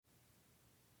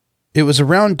It was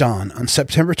around dawn on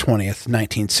September 20th,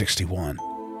 1961.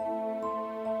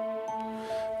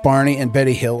 Barney and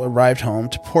Betty Hill arrived home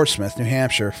to Portsmouth, New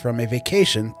Hampshire from a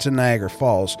vacation to Niagara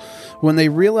Falls when they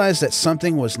realized that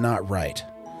something was not right.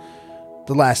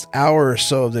 The last hour or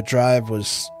so of the drive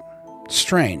was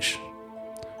strange.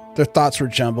 Their thoughts were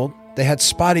jumbled. They had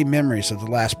spotty memories of the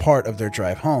last part of their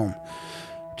drive home.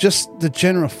 Just the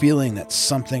general feeling that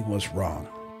something was wrong.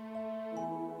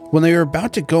 When they were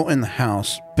about to go in the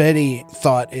house, Betty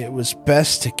thought it was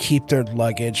best to keep their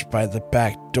luggage by the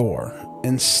back door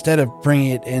instead of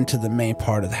bringing it into the main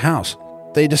part of the house.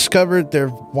 They discovered their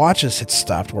watches had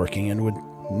stopped working and would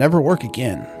never work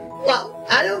again. Well,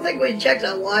 I don't think we checked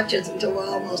our watches until we're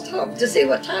almost home to see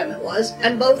what time it was,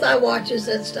 and both our watches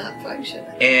had stopped functioning.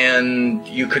 And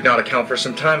you could not account for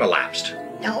some time elapsed?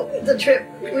 No,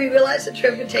 we realized the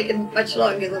trip had taken much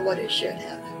longer than what it should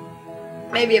have.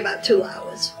 Maybe about 2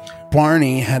 hours.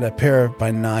 Barney had a pair of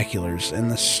binoculars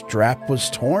and the strap was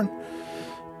torn.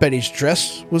 Betty's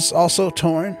dress was also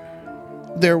torn.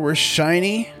 There were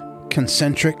shiny,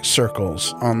 concentric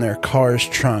circles on their car's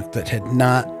trunk that had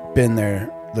not been there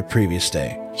the previous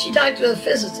day. She talked to a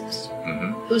physicist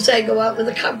who said go out with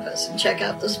a compass and check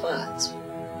out the spots,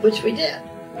 which we did.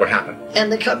 What happened? And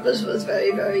the compass was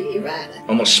very, very erratic.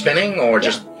 Almost spinning or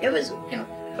just... It was,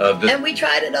 and we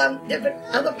tried it on different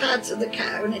other parts of the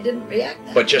car and it didn't react.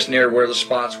 But just near where the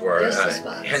spots were. Just the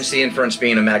spots. Hence the inference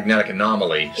being a magnetic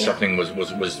anomaly. Yeah. Something was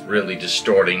really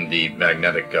distorting the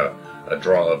magnetic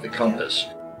draw of the compass.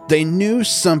 They knew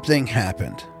something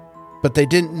happened, but they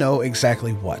didn't know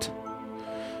exactly what.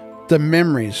 The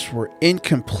memories were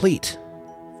incomplete,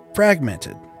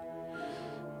 fragmented.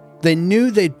 They knew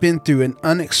they'd been through an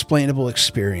unexplainable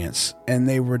experience, and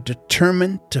they were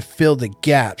determined to fill the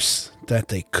gaps that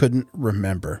they couldn't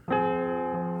remember.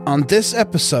 On this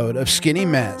episode of Skinny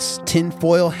Matt's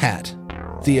Tinfoil Hat,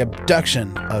 the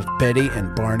abduction of Betty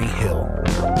and Barney Hill.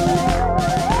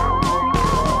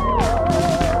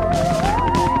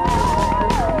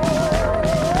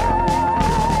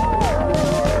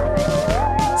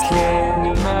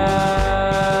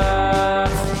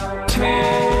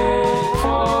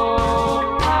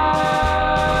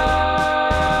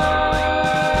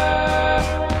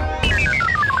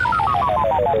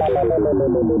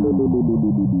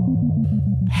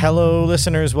 Hello,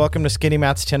 listeners. Welcome to Skinny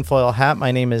Matt's Tinfoil Hat.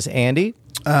 My name is Andy.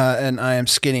 And I am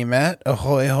Skinny Matt.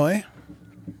 Ahoy, hoy.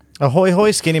 Ahoy, hoy,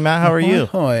 Skinny Matt. How are you?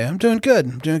 Ahoy. I'm doing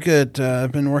good.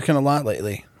 I've been working a lot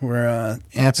lately. We're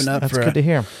amping up that's for good to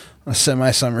hear. A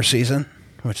semi-summer season,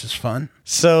 which is fun.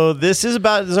 So this is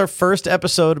our first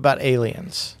episode about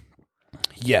aliens.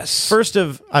 Yes. First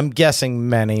of, I'm guessing,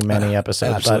 many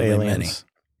episodes about aliens.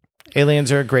 Many.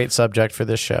 Aliens are a great subject for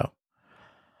this show.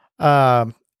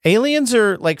 Aliens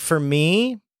are, like, for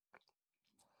me,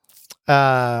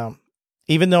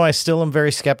 even though I still am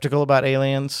very skeptical about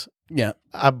aliens, yeah,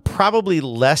 I'm probably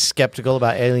less skeptical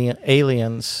about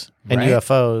aliens and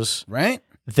UFOs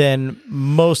than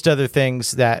most other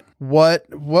things that... What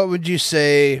would you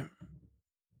say,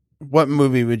 what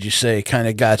movie would you say kind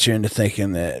of got you into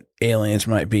thinking that aliens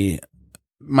might be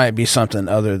something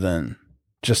other than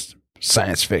just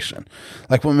science fiction?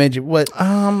 Like, what made you,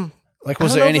 like,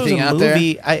 was there anything out there?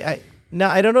 No,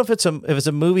 I don't know if it's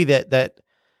a movie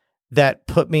that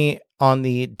put me on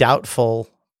the doubtful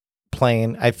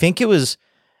plane. I think it was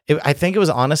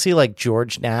honestly like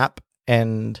George Knapp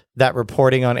and that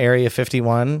reporting on Area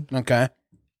 51. Okay.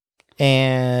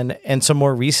 And some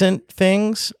more recent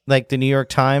things like the New York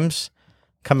Times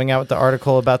coming out with the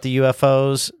article about the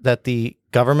UFOs that the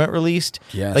government released.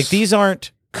 Yes. Like, these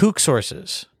aren't kook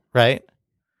sources, right?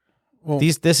 Well,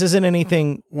 this isn't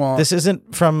anything. Well, this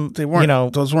isn't from. They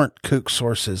weren't. Those weren't kook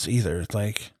sources either.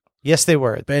 Like, yes, they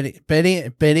were.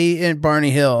 Betty and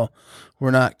Barney Hill were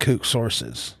not kook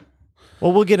sources.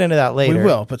 Well, we'll get into that later. We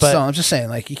will, but still, I'm just saying,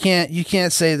 like, you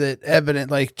can't say that evident,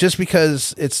 like, just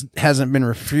because it hasn't been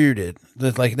refuted,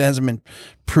 that, like, it hasn't been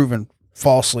proven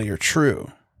falsely or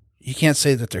true. You can't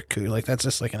say that they're kook. Like, that's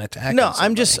just like an attack. No,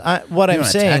 I'm just what I'm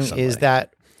saying is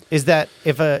that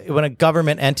when a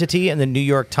government entity and the New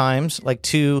York Times, like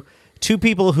two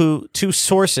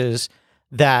sources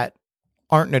that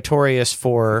aren't notorious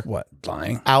for what,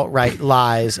 lying, outright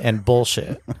lies and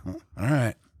bullshit. All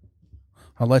right,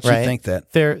 I'll let you think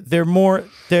that they're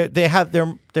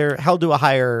held to a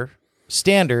higher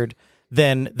standard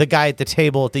than the guy at the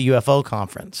table at the UFO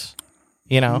conference,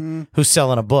 who's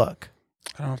selling a book.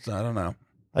 I don't know.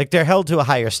 Like, they're held to a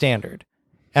higher standard,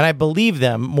 and I believe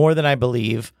them more than I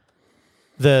believe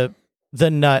the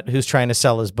nut who's trying to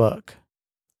sell his book,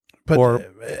 or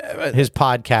his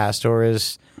podcast, or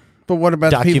his. But what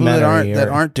about the people that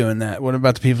aren't doing that? What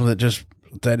about the people that just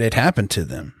that it happened to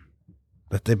them,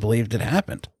 that they believed it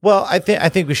happened. Well, I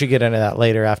think we should get into that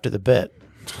later after the bit,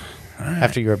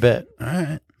 after your bit. All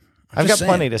right. I've got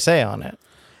plenty to say on it.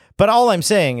 But all I'm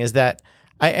saying is that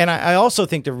I also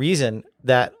think the reason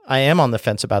that I am on the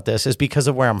fence about this is because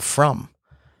of where I'm from.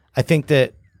 I think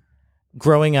that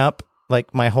growing up,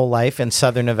 like my whole life in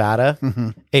Southern Nevada,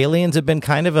 aliens have been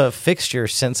kind of a fixture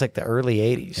since like the early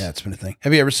 80s. Yeah, it's been a thing.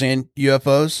 Have you ever seen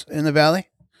UFOs in the valley?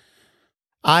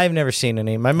 I've never seen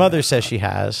any. My mother says she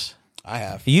has. I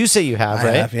have. You say you have, I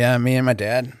right? have, yeah, me and my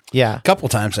dad. Yeah. A couple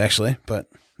times, actually, but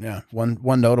yeah, one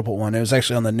notable one. It was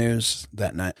actually on the news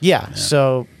that night. Yeah.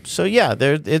 So yeah,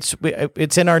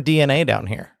 it's in our DNA down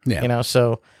here. Yeah. You know,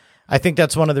 so I think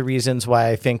that's one of the reasons why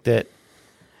I think that,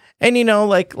 and you know,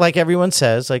 like everyone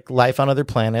says, like life on other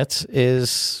planets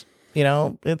is, you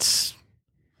know,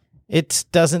 it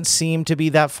doesn't seem to be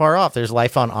that far off. There's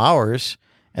life on ours,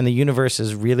 and the universe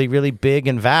is really, really big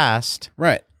and vast.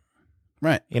 Right.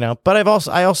 You know, but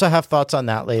I also have thoughts on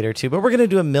that later too. But we're gonna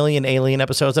do a million alien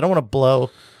episodes. I don't want to blow.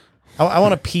 I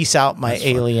want to piece out my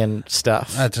alien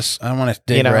stuff. I want to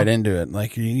dig right into it.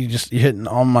 Like you're hitting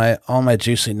all my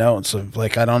juicy notes of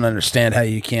like, I don't understand how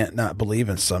you can't not believe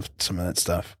in some of that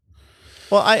stuff.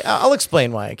 Well, I'll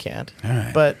explain why I can't. All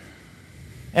right.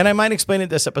 And I might explain it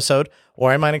this episode,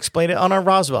 or I might explain it on our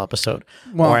Roswell episode,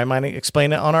 or I might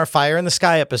explain it on our Fire in the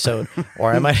Sky episode,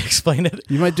 or I might explain it.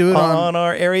 You might do it on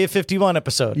our Area 51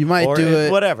 episode. You might do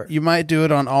it, whatever. You might do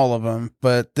it on all of them,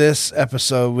 but this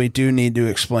episode we do need to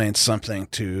explain something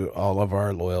to all of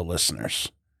our loyal listeners.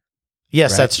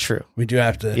 Yes, right? that's true. We do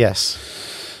have to. Yes.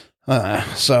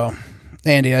 So,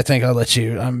 Andy, I think I'll let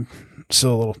you. I'm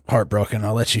still a little heartbroken.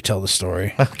 I'll let you tell the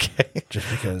story. Okay. Just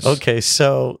because. Okay,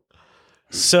 so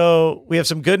we have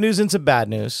some good news and some bad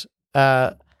news.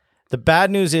 The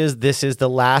bad news is this is the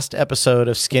last episode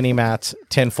of Skinny Matt's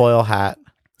tinfoil hat.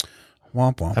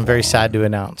 Womp, womp, I'm very sad to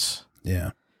announce.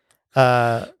 Yeah.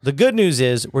 The good news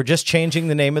is we're just changing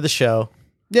the name of the show.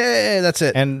 Yay, that's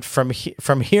it. And from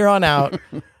here on out,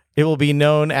 it will be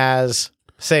known as,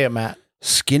 say it, Matt.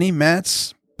 Skinny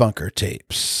Matt's Bunker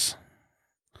Tapes.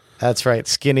 That's right.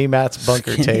 Skinny Matt's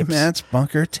Bunker Tapes. Skinny Matt's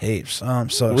Bunker Tapes. Oh, I'm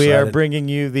so excited. We are bringing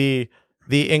you the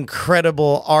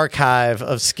incredible archive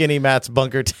of Skinny Matt's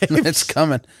Bunker Tapes. It's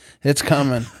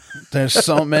coming. There's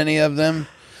so many of them.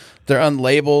 They're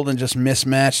unlabeled and just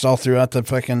mismatched all throughout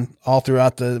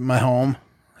my home.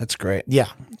 That's great. Yeah.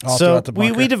 All so throughout the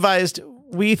bunker.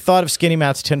 We thought of Skinny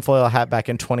Matt's tinfoil hat back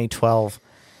in 2012,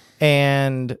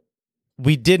 and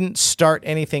we didn't start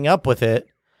anything up with it.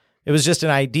 It was just an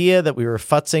idea that we were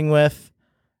futzing with,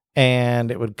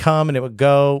 and it would come and it would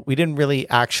go. We didn't really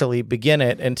actually begin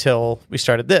it until we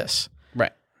started this.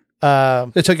 Right.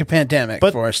 It took a pandemic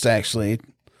for us to actually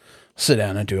sit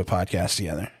down and do a podcast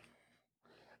together.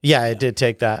 Yeah, it did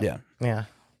take that. Yeah.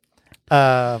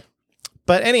 But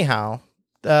anyhow,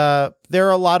 there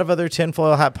are a lot of other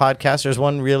tinfoil hat podcasts. There's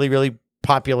one really, really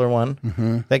popular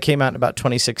one that came out in about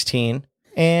 2016.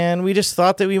 And we just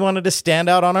thought that we wanted to stand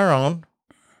out on our own.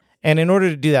 And in order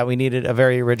to do that, we needed a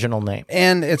very original name.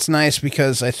 And it's nice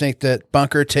because I think that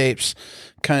Bunker Tapes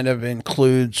kind of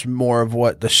includes more of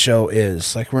what the show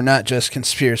is. Like, we're not just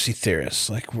conspiracy theorists.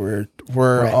 Like, we're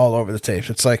right. All over the tapes.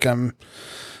 It's like I'm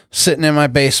sitting in my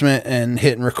basement and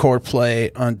hitting record play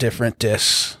on different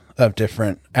discs of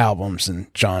different albums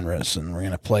and genres, and we're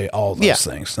going to play all those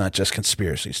things, not just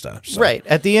conspiracy stuff. So. Right.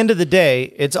 At the end of the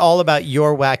day, it's all about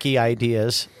your wacky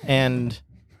ideas and...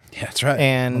 Yeah, that's right.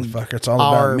 And it's all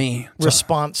about me. It's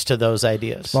response to those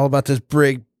ideas. It's all about this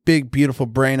big, beautiful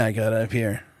brain I got up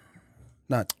here.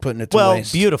 Not putting it to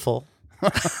waste. Well, beautiful.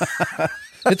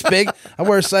 It's big. I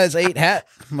wear a size 8 hat,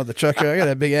 mother trucker. I got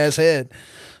a big ass head.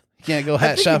 You can't go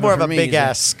hat shopping more for of a me. Big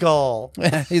ass skull.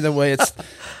 Either way, it's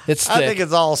thick. I think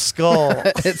it's all skull.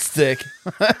 It's thick.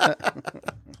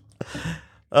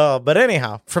 Oh, but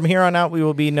anyhow, from here on out, we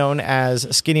will be known as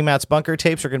Skinny Matt's Bunker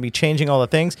Tapes. We're going to be changing all the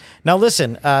things. Now,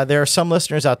 listen, there are some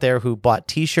listeners out there who bought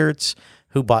T-shirts,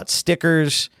 who bought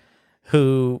stickers,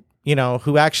 who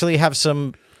actually have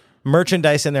some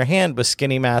merchandise in their hand with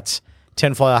Skinny Matt's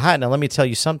tinfoil hat. Now, let me tell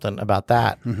you something about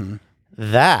that. Mm-hmm.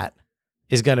 That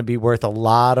is going to be worth a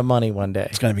lot of money one day.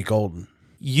 It's going to be golden.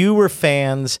 You were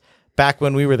fans back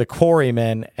when we were the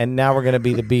Quarrymen, and now we're going to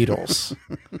be the Beatles.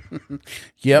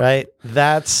 Yep. Right?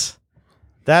 That's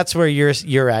where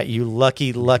you're at, you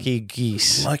lucky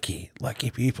geese. Lucky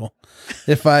people.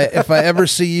 If I ever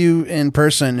see you in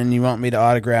person and you want me to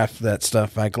autograph that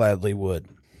stuff, I gladly would.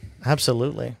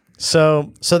 Absolutely.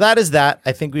 So that is that.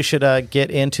 I think we should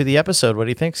get into the episode. What do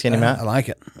you think, Skinny Matt? I like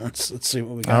it. Let's see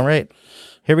what we got. All right.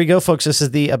 Here we go, folks. This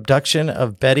is the abduction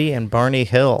of Betty and Barney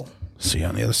Hill. See you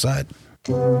on the other side.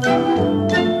 Betty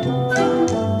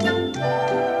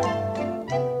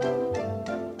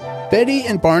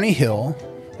and Barney Hill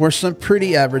were some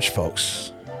pretty average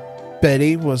folks.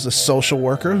 Betty was a social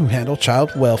worker who handled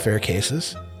child welfare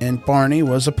cases, and Barney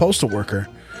was a postal worker.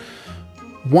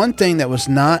 One thing that was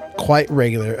not quite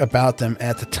regular about them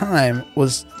at the time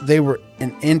was they were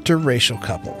an interracial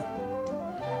couple.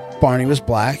 Barney was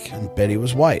black and Betty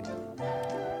was white.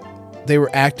 They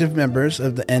were active members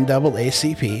of the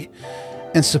NAACP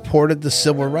and supported the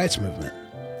civil rights movement.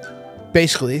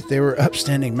 Basically, they were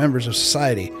upstanding members of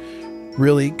society,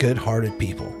 really good-hearted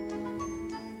people.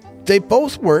 They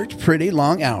both worked pretty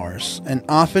long hours and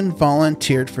often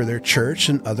volunteered for their church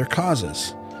and other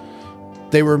causes.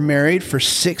 They were married for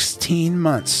 16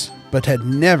 months, but had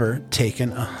never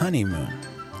taken a honeymoon.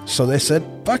 So they said,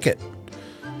 fuck it.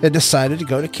 They decided to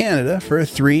go to Canada for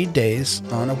 3 days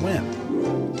on a whim.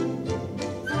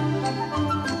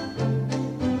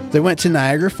 They went to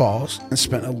Niagara Falls and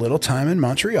spent a little time in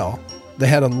Montreal. They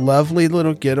had a lovely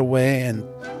little getaway and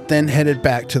then headed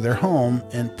back to their home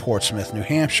in Portsmouth, New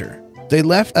Hampshire. They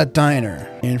left a diner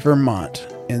in Vermont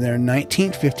in their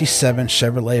 1957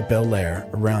 Chevrolet Bel Air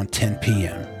around 10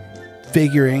 p.m.,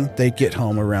 figuring they'd get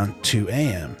home around 2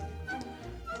 a.m.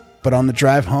 But on the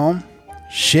drive home,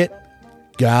 shit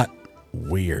got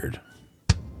weird.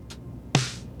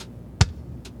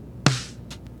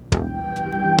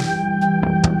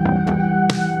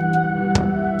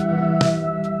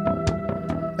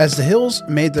 As the Hills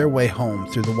made their way home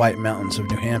through the White Mountains of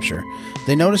New Hampshire,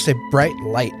 they noticed a bright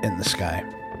light in the sky.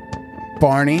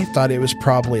 Barney thought it was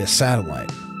probably a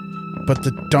satellite, but the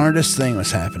darndest thing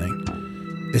was happening.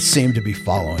 It seemed to be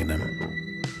following them.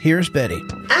 Here's Betty.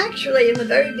 Actually, in the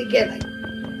very beginning,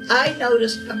 I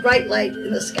noticed a bright light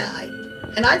in the sky,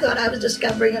 and I thought I was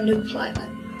discovering a new planet,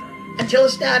 until it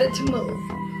started to move.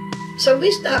 So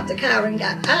we stopped the car and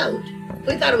got out.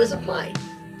 We thought it was a plane.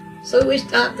 So we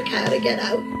stopped the car to get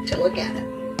out to look at it.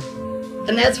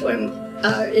 And that's when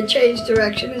it changed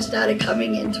direction and started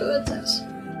coming in towards us.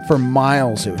 For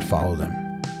miles it would follow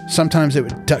them. Sometimes it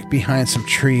would duck behind some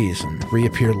trees and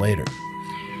reappear later.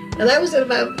 Now that was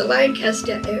about the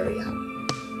Lancaster area.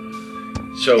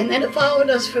 So, And then it followed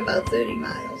us for about 30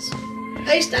 miles.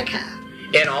 Paced our car.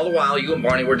 and all the while you and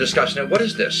Barney were discussing it. What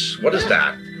is this? What is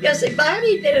that? Yes,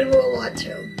 Barney did in World War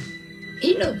II.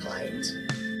 He knew planes.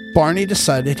 Barney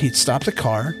decided he'd stop the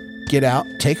car, get out,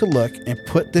 take a look, and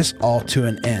put this all to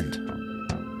an end.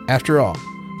 After all,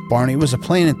 Barney was a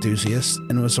plane enthusiast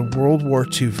and was a World War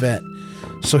II vet,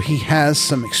 so he has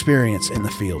some experience in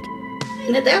the field.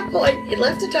 And at that point, he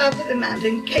left the top of the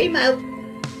mountain, came out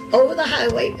over the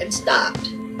highway, and stopped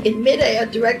in midair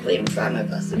directly in front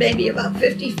of us, maybe about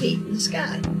 50 feet in the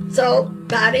sky. So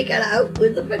Barney got out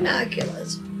with the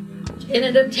binoculars in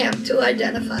an attempt to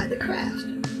identify the craft.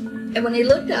 And when he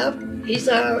looked up, he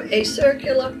saw a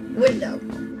circular window.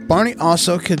 Barney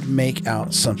also could make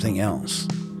out something else.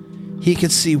 He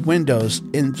could see windows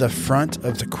in the front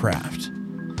of the craft.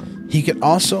 He could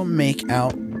also make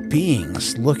out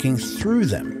beings looking through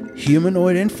them,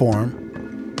 humanoid in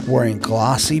form, wearing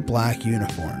glossy black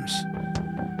uniforms.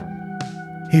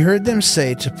 He heard them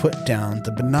say to put down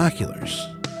the binoculars.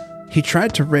 He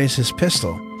tried to raise his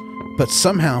pistol, but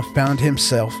somehow found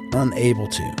himself unable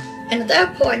to. And at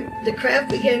that point, the craft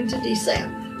began to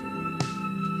descend.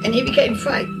 And he became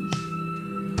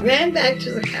frightened. Ran back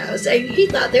to the car, saying he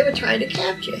thought they were trying to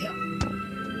capture him.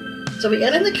 So we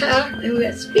got in the car and we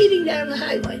went speeding down the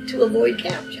highway to avoid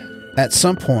capture. At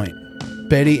some point,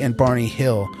 Betty and Barney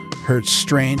Hill heard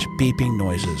strange beeping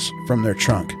noises from their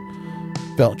trunk,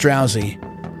 felt drowsy,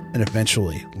 and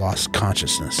eventually lost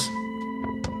consciousness.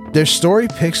 Their story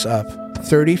picks up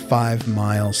 35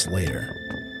 miles later.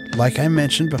 Like I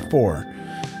mentioned before,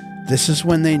 this is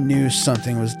when they knew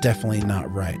something was definitely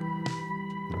not right.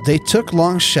 They took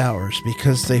long showers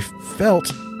because they felt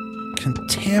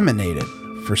contaminated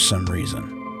for some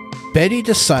reason. Betty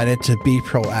decided to be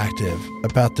proactive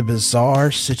about the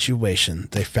bizarre situation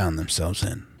they found themselves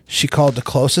in. She called the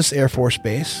closest Air Force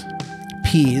base,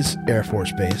 Pease Air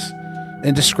Force Base,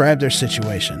 and described their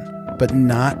situation, but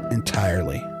not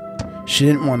entirely. She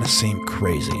didn't want to seem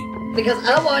crazy. Because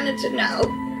I wanted to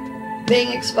know,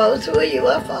 being exposed to a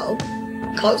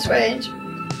UFO, close range,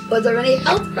 was there any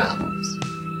health problems?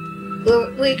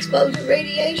 Were we exposed to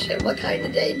radiation? What kind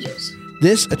of dangers?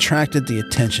 This attracted the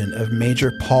attention of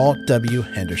Major Paul W.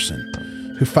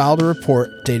 Henderson, who filed a report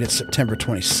dated September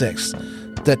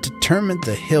 26th that determined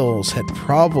the Hills had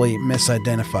probably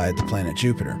misidentified the planet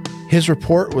Jupiter. His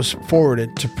report was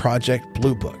forwarded to Project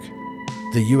Blue Book,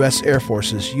 the U.S. Air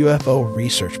Force's UFO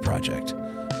research project,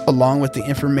 along with the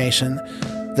information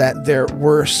that there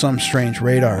were some strange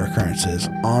radar occurrences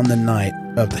on the night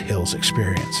of the Hills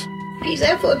experience. Peace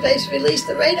Air Force Base released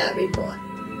the radar report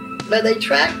where they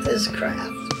tracked this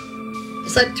craft.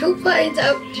 Sent 2 planes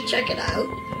out to check it out,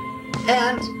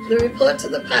 and the reports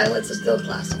of the pilots are still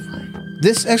classified.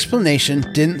 This explanation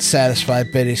didn't satisfy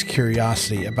Betty's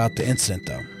curiosity about the incident,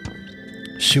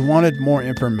 though. She wanted more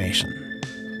information.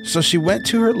 So she went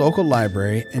to her local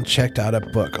library and checked out a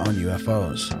book on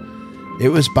UFOs. It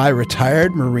was by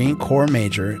retired Marine Corps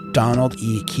Major Donald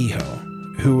E. Kehoe,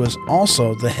 who was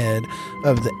also the head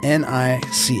of the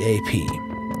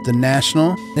NICAP, the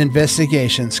National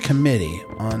Investigations Committee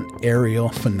on Aerial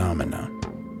Phenomena,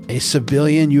 a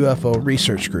civilian UFO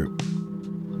research group.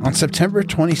 On September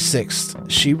 26th,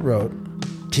 she wrote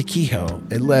to Kehoe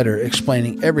a letter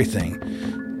explaining everything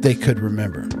they could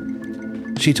remember.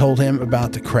 She told him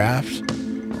about the craft,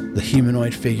 the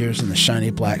humanoid figures in the shiny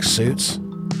black suits,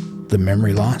 the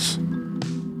memory loss.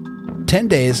 10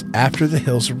 days after the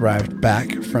Hills arrived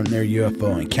back from their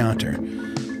UFO encounter,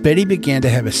 Betty began to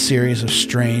have a series of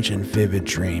strange and vivid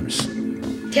dreams.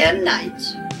 10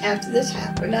 nights after this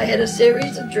happened, I had a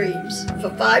series of dreams for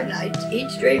 5 nights.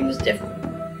 Each dream was different,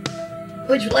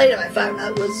 which later I found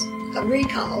out was a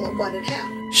recall of what had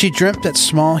happened. She dreamt that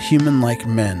small human-like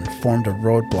men formed a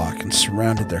roadblock and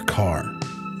surrounded their car,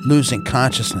 losing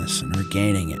consciousness and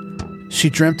regaining it. She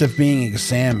dreamt of being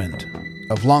examined,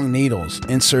 of long needles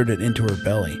inserted into her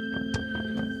belly.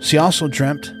 She also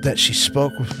dreamt that she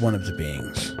spoke with one of the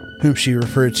beings, whom she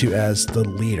referred to as the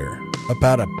leader,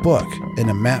 about a book and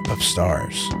a map of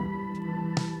stars.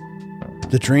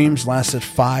 The dreams lasted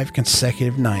 5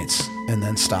 consecutive nights and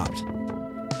then stopped.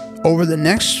 Over the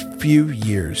next few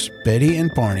years, Betty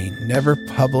and Barney never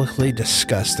publicly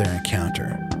discussed their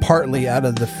encounter, partly out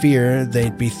of the fear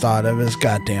they'd be thought of as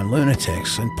goddamn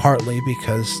lunatics, and partly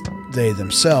because they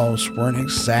themselves weren't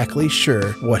exactly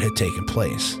sure what had taken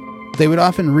place. They would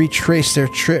often retrace their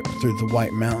trip through the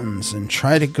White Mountains and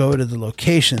try to go to the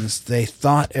locations they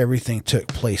thought everything took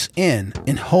place in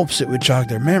hopes it would jog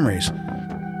their memories,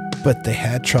 but they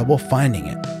had trouble finding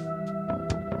it.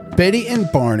 Betty and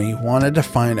Barney wanted to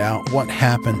find out what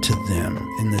happened to them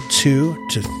in the 2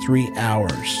 to 3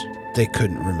 hours they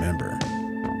couldn't remember,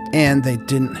 and they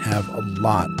didn't have a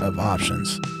lot of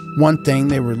options. One thing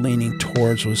they were leaning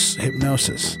towards was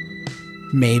hypnosis.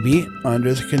 Maybe,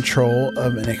 under the control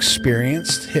of an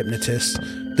experienced hypnotist,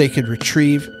 they could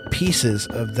retrieve pieces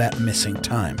of that missing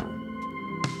time.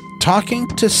 Talking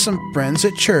to some friends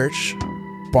at church,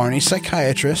 Barney's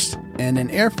psychiatrist, and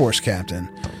an Air Force captain,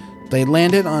 they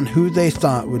landed on who they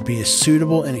thought would be a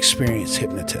suitable and experienced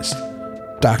hypnotist,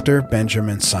 Dr.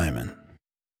 Benjamin Simon.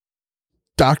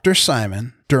 Dr.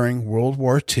 Simon, during World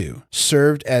War II,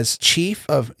 served as chief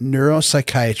of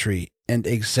neuropsychiatry and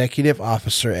executive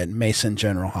officer at Mason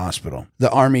General Hospital,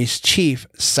 the Army's chief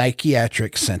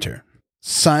psychiatric center.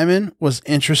 Simon was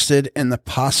interested in the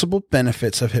possible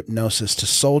benefits of hypnosis to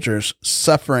soldiers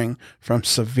suffering from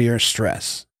severe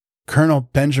stress. Colonel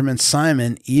Benjamin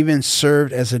Simon even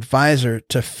served as advisor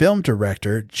to film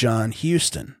director John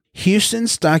Huston.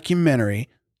 Huston's documentary,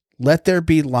 Let There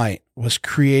Be Light, was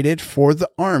created for the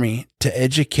Army to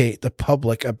educate the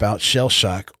public about shell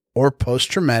shock or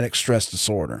post-traumatic stress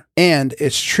disorder and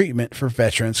its treatment for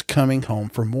veterans coming home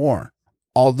from war.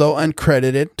 Although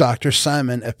uncredited, Dr.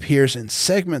 Simon appears in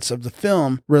segments of the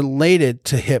film related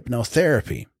to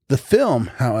hypnotherapy. The film,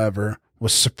 however,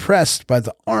 was suppressed by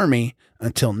the Army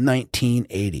until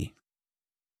 1980.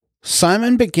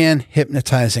 Simon began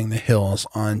hypnotizing the Hills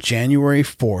on January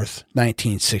 4th,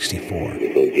 1964.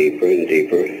 Go deeper and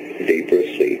deeper, deeper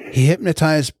asleep. He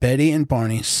hypnotized Betty and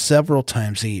Barney several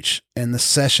times each, and the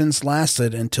sessions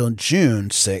lasted until June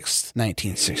 6th,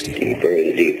 1964. Deeper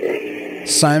and deeper.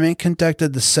 Simon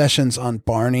conducted the sessions on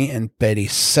Barney and Betty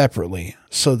separately,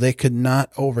 so they could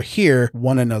not overhear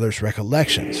one another's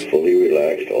recollections. Fully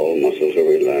relaxed, all muscles are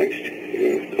relaxed,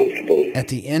 you're comfortable. At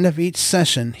the end of each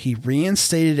session, he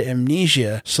reinstated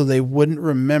amnesia so they wouldn't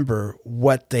remember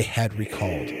what they had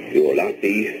recalled. You will not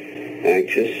be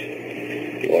anxious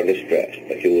or distressed,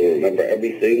 but you will remember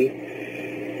everything,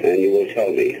 and you will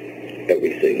tell me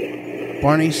everything.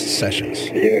 Barney's sessions.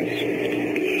 Yes.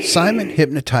 Simon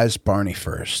hypnotized Barney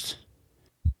first.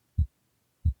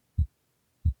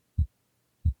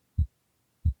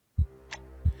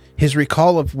 His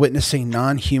recall of witnessing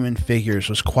non-human figures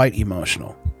was quite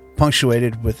emotional,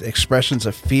 punctuated with expressions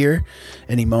of fear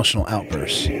and emotional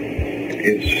outbursts.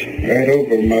 It's right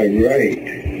over my right.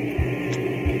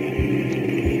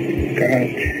 God,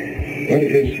 what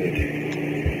is it?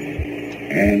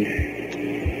 And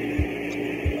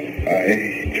I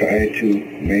try to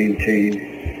maintain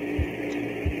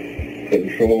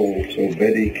control so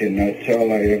Betty cannot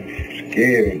tell I am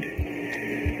scared.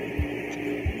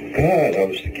 God,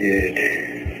 I'm scared.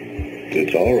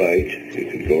 It's all right. You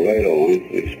can go right on,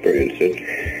 experience it.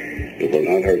 It will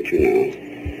not hurt you now.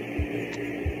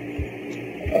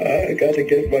 I gotta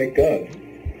get my gun.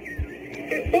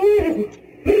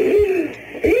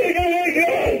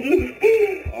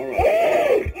 All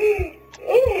right.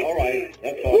 All right,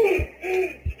 that's all.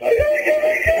 Stop.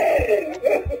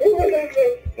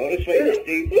 Go to sleep,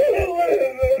 Steve. You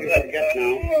forget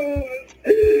now.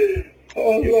 You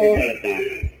forget it now.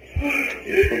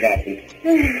 You've forgotten.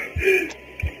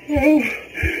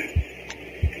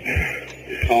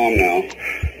 Calm now.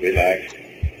 Relaxed.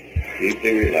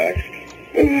 Deeply relaxed.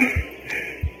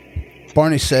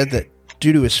 Barney said that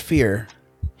due to his fear,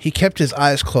 he kept his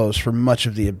eyes closed for much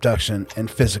of the abduction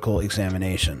and physical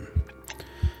examination.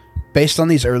 Based on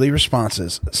these early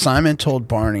responses, Simon told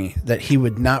Barney that he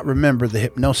would not remember the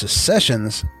hypnosis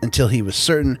sessions until he was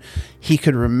certain he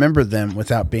could remember them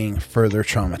without being further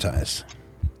traumatized.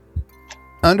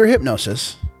 Under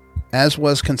hypnosis, as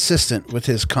was consistent with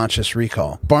his conscious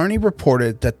recall, Barney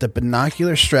reported that the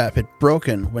binocular strap had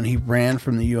broken when he ran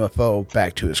from the UFO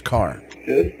back to his car.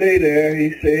 Just stay there,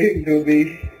 he's saying to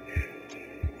me.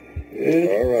 It's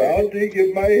pounding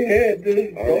in my head.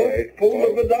 Just don't pull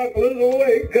the binoculars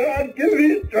away. God, give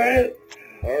me strength.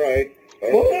 All right.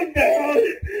 Pull it down.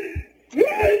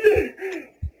 Run.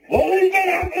 Pull the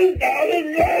binoculars down and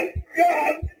run.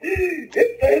 God.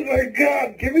 It says, my God,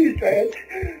 give me strength.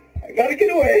 I gotta get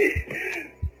away.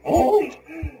 Oh.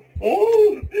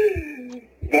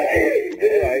 Betty.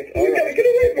 All right. We gotta get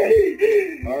away,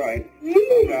 Betty. All right.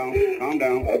 Calm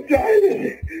down. I'm driving.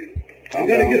 I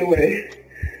gotta get away.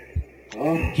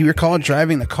 He recalled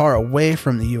driving the car away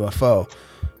from the UFO,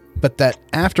 but that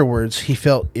afterwards he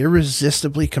felt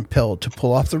irresistibly compelled to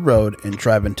pull off the road and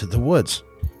drive into the woods.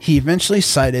 He eventually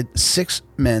sighted 6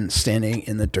 men standing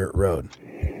in the dirt road.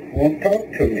 Won't talk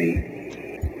to me.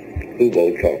 Who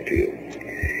won't talk to you?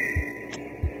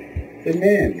 The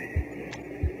men.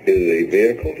 In the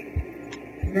vehicle?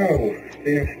 No,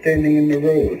 they are standing in the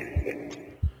road.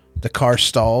 The car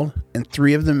stalled, and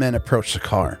 3 of the men approached the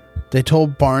car. They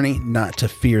told Barney not to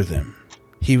fear them.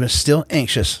 He was still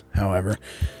anxious, however,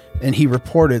 and he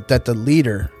reported that the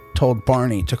leader told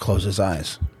Barney to close his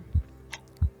eyes.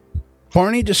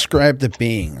 Barney described the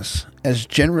beings as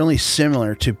generally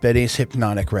similar to Betty's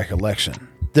hypnotic recollection.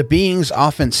 The beings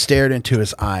often stared into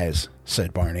his eyes,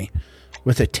 said Barney,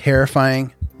 with a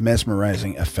terrifying,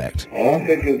 mesmerizing effect. How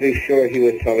could you be sure he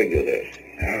was telling you this?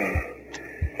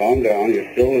 Calm down,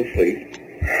 you're still asleep.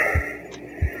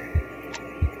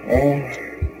 Oh,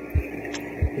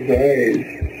 his eyes.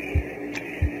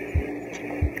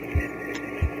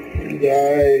 His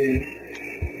eyes.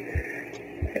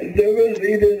 I've never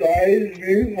seen his eyes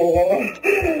before.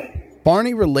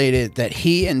 Barney related that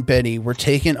he and Betty were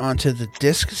taken onto the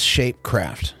disc-shaped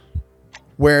craft,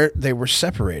 where they were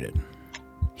separated.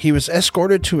 He was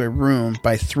escorted to a room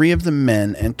by 3 of the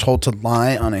men and told to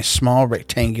lie on a small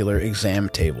rectangular exam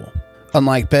table.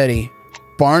 Unlike Betty,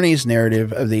 Barney's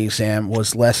narrative of the exam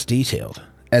was less detailed,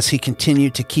 as he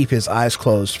continued to keep his eyes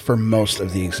closed for most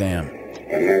of the exam.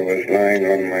 And I was lying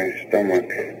on my stomach.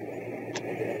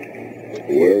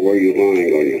 Where were you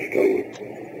lying on your stomach?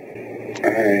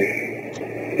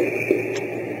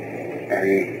 I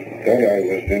thought I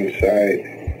was inside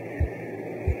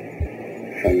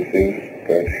something,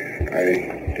 but I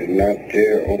did not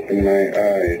dare open my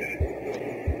eyes.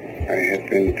 I had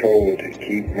been told to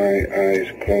keep my eyes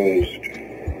closed.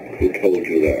 Who told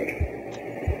you that?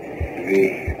 The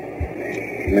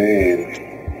man.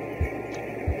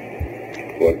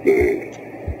 What man?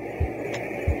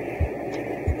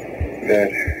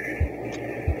 That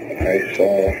I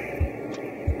saw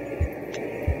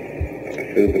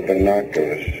through the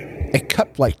binoculars. A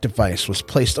cup-like device was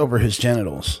placed over his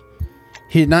genitals.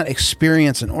 He did not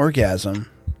experience an orgasm,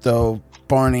 though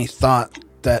Barney thought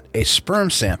that a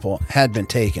sperm sample had been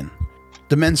taken.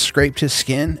 The men scraped his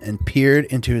skin and peered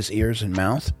into his ears and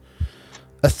mouth.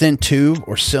 A thin tube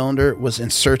or cylinder was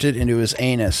inserted into his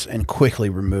anus and quickly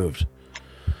removed.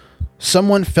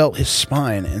 Someone felt his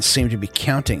spine and seemed to be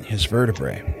counting his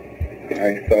vertebrae.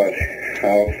 I thought,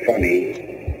 how funny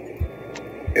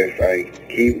if I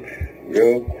keep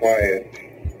real quiet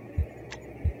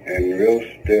and real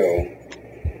still,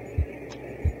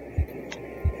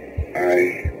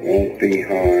 I won't be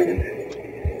harmed.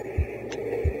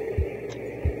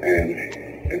 And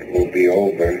it will be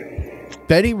over.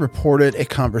 Betty reported a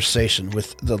conversation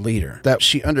with the leader that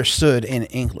she understood in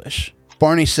English.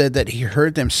 Barney said that he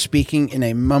heard them speaking in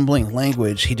a mumbling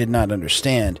language he did not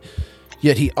understand,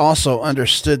 yet he also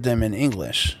understood them in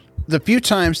English. The few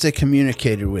times they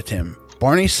communicated with him,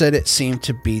 Barney said it seemed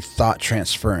to be thought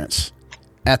transference.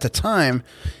 At the time,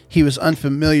 he was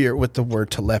unfamiliar with the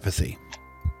word telepathy.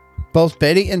 Both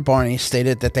Betty and Barney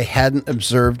stated that they hadn't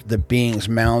observed the beings'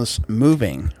 mouths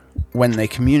moving when they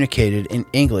communicated in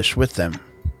English with them.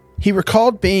 He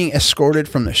recalled being escorted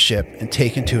from the ship and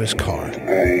taken to his car.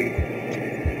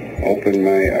 I opened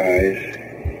my eyes,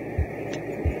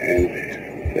 and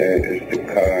there is the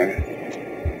car,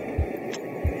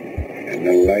 and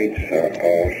the lights are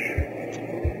off,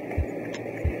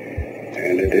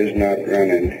 and it is not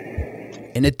running.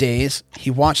 In a daze,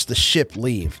 he watched the ship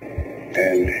leave.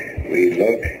 And we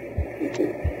look,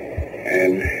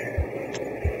 and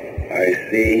I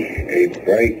see a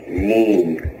bright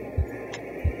moon.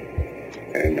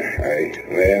 And I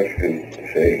laugh and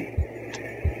say,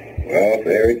 well,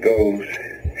 there it goes.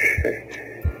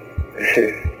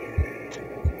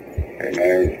 And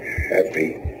I'm happy.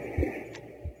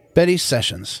 Betty's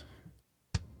sessions.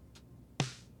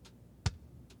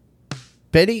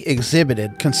 Betty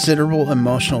exhibited considerable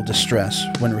emotional distress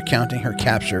when recounting her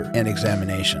capture and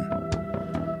examination.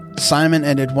 Simon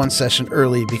ended one session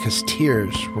early because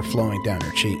tears were flowing down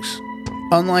her cheeks.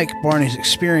 Unlike Barney's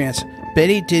experience,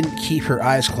 Betty didn't keep her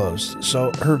eyes closed,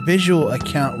 so her visual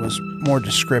account was more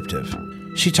descriptive.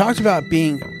 She talked about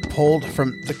being pulled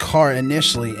from the car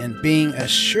initially and being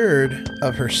assured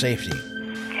of her safety.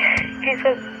 He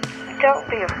says, don't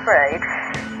be afraid.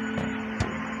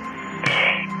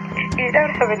 You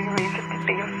don't have any reason to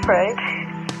be afraid.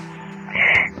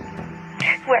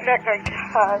 We're not going to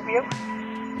harm you.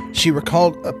 She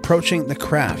recalled approaching the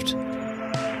craft.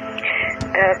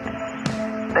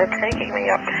 They're taking me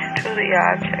up to the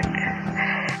object.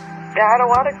 I don't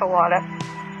want to go on it.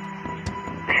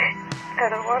 I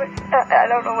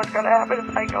don't know what's going to happen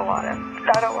if I go on it.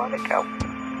 I don't want to go.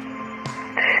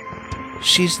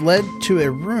 She's led to a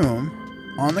room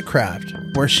on the craft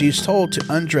where she's told to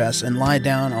undress and lie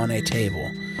down on a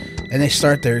table, and they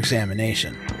start their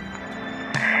examination.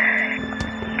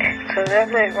 So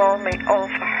then they roll me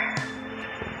over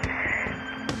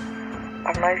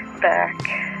on my back.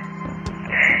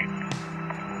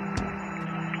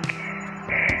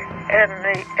 And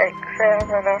the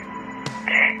examiner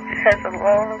has a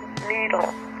long needle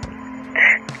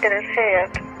in his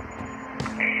hand.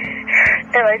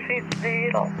 And I see the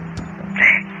needle.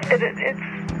 And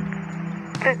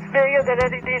it's bigger than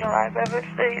any needle I've ever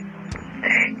seen.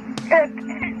 And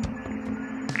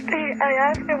I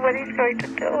asked him what he's going to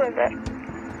do with it.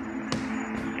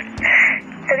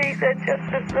 And he said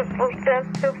just a simple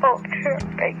test of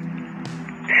alterity.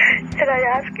 And I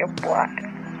asked him what.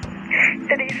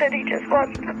 And he said he just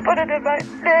wants to put it in my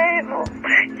navel.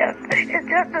 It's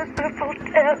just a simple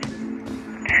test.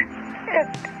 And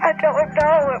I tell him,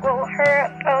 no, it will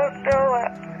hurt. Don't do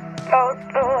it. Don't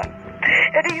do it.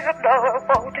 And he said, no, it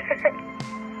won't hurt.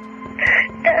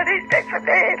 And he sticks a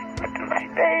needle into my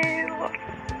navel.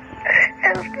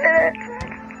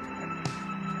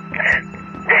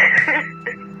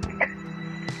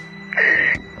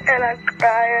 And I'm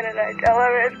crying, and I tell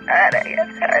him it's hurting,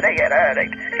 take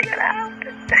it out.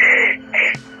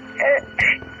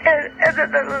 And then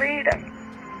the leader,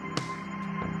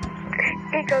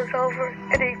 he goes over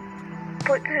and he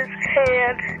puts his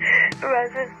hand,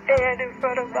 runs his hand in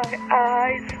front of my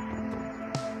eyes.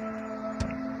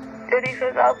 And he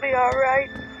says, I'll be all right.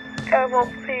 I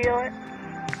won't feel it.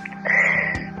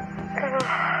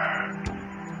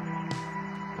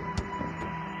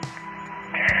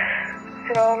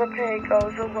 And all the pain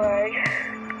goes away.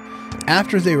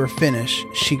 After they were finished,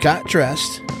 she got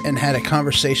dressed and had a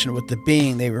conversation with the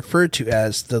being they referred to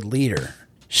as the leader.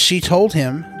 She told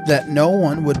him that no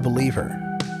one would believe her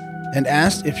and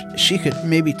asked if she could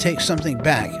maybe take something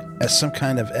back as some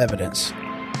kind of evidence.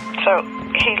 So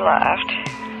he laughed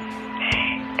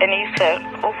and he said,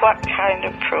 well, what kind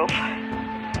of proof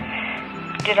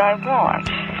did I want?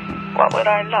 What would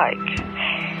I like?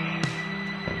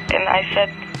 And I said,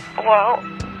 well,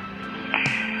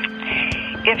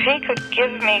 if he could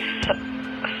give me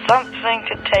something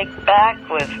to take back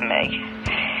with me,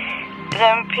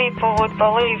 then people would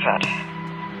believe it.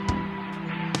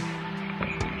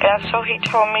 And so he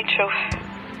told me to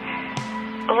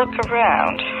look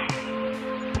around,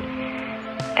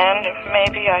 and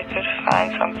maybe I could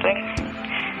find something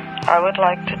I would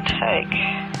like to take.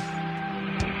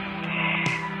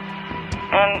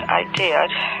 And I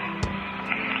did.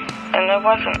 And there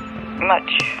wasn't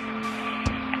much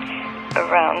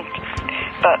around,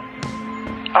 but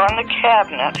on the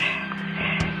cabinet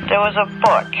there was a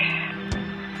book,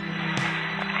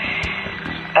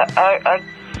 a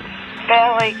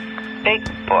fairly big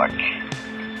book,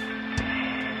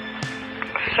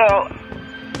 So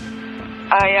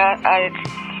I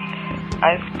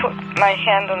put my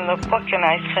hand on the book and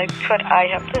I said, could I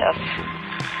have this?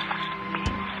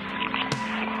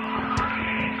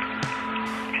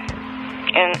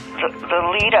 And the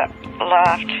leader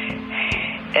laughed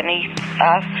and he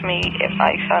asked me if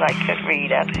I thought I could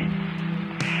read it.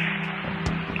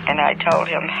 And I told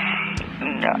him,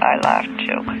 no, I laughed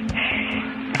too.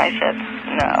 I said,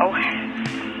 no.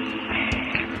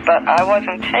 But I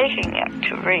wasn't taking it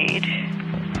to read.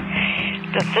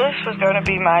 That this was going to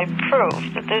be my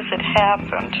proof that this had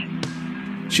happened.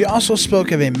 She also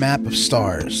spoke of a map of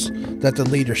stars that the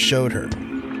leader showed her.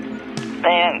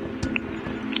 And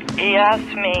he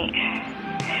asked me,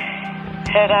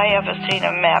 had I ever seen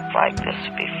a map like this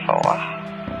before?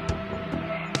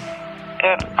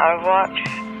 And I walked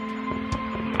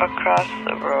across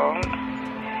the room,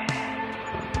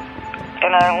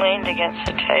 and I leaned against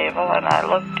the table, and I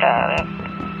looked at it.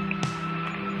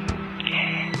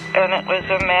 And it was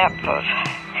a map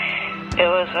it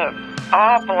was an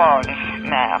oblong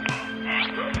map.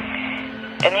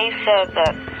 And he said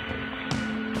that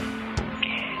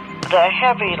the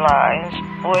heavy lines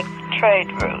were trade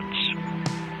routes.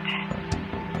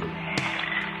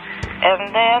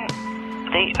 And then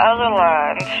the other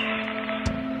lines,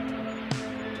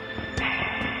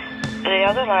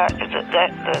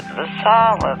 the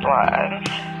solid lines,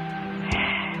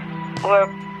 were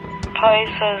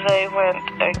places they went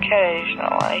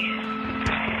occasionally.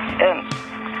 And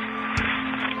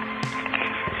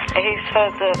he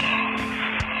said that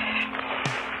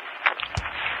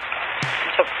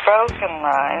the broken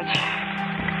lines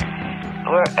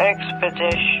were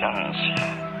expeditions.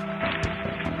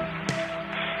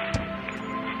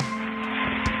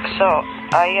 So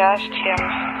I asked him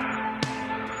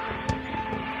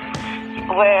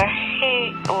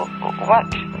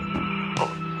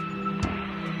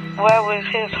where was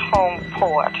his home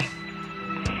port?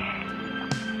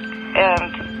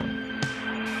 And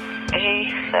he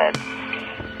said,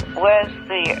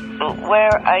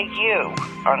 where are you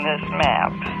on this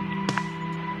map?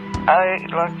 I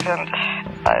looked and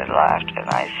I laughed and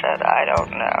I said, I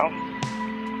don't know.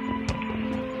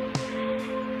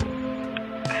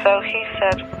 So he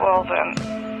said, well then,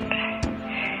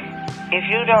 if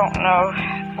you don't know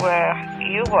where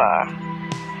you are,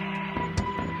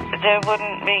 there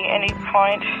wouldn't be any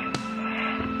point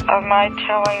of my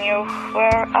telling you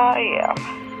where I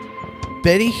am.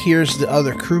 Betty hears the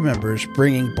other crew members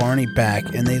bringing Barney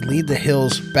back, and they lead the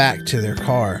Hills back to their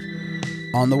car.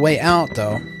 On the way out,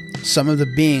 though, some of the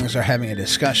beings are having a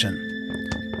discussion.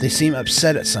 They seem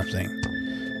upset at something.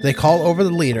 They call over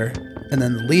the leader, and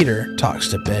then the leader talks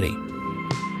to Betty.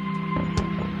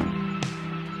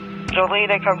 The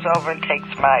leader comes over and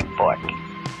takes my book.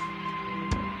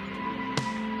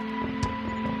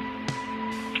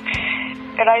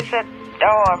 And I said,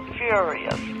 oh, I'm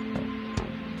furious.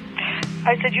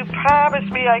 I said, you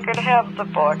promised me I could have the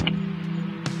book.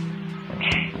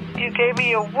 You gave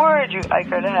me a word I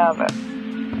could have it.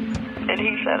 And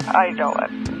he said, I know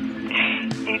it.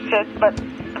 He said, but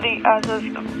the others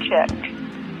object.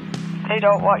 They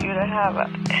don't want you to have it.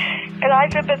 And I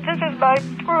said, but this is my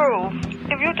proof.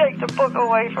 If you take the book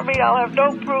away from me, I'll have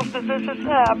no proof that this has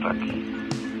happened.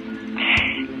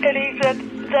 And he said,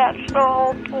 that's the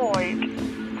whole point.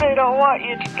 They don't want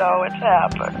you to know it's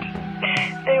happened.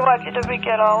 They want you to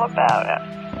forget all about it.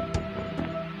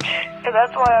 And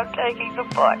that's why I'm taking the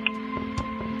book.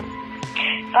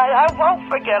 I won't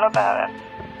forget about it.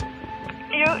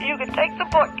 You can take the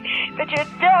book, but you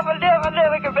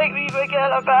never can make me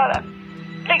forget about it.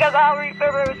 Because I'll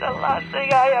remember it's the last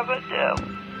thing I ever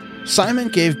do. Simon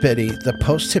gave Betty the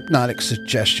post-hypnotic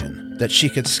suggestion that she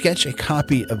could sketch a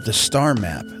copy of the star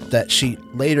map that she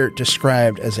later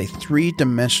described as a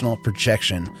three-dimensional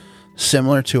projection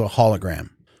similar to a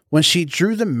hologram. When she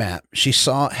drew the map, she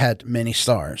saw it had many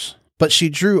stars, but she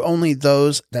drew only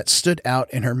those that stood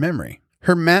out in her memory.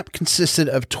 Her map consisted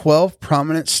of 12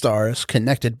 prominent stars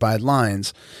connected by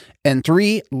lines and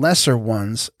 3 lesser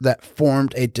ones that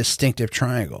formed a distinctive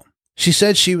triangle. She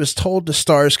said she was told the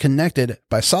stars connected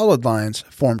by solid lines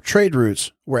formed trade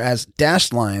routes, whereas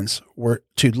dashed lines were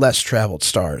to less traveled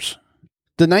stars.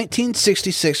 The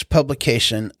 1966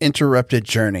 publication Interrupted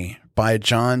Journey by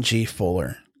John G.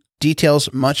 Fuller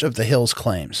details much of the Hills'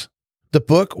 claims. The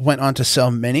book went on to sell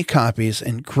many copies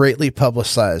and greatly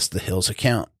publicized the Hills'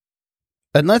 account.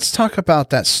 And let's talk about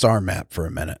that star map for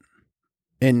a minute.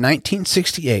 In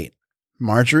 1968,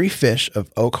 Marjorie Fish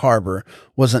of Oak Harbor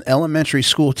was an elementary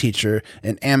school teacher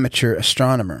and amateur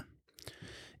astronomer.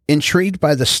 Intrigued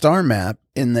by the star map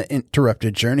in the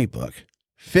Interrupted Journey book,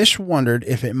 Fish wondered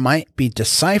if it might be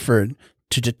deciphered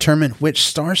to determine which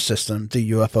star system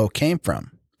the UFO came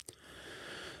from.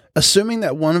 Assuming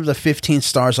that one of the 15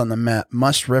 stars on the map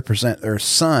must represent Earth's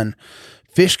sun,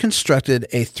 Fish constructed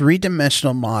a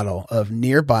three-dimensional model of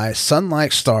nearby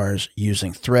sun-like stars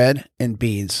using thread and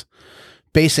beads,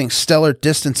 basing stellar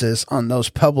distances on those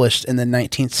published in the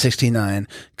 1969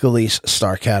 Gliese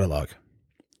Star Catalog.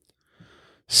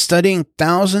 Studying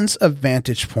thousands of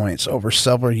vantage points over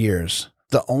several years,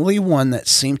 the only one that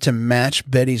seemed to match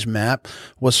Betty's map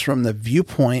was from the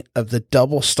viewpoint of the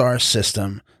double star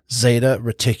system Zeta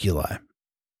Reticuli.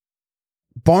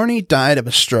 Barney died of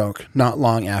a stroke not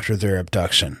long after their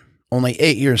abduction, only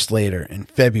 8 years later in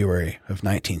February of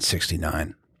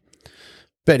 1969.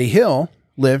 Betty Hill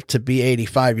lived to be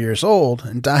 85 years old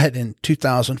and died in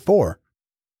 2004.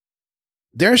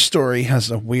 Their story has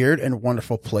a weird and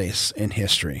wonderful place in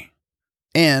history.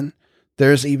 And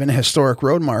there's even a historic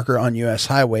road marker on U.S.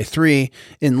 Highway 3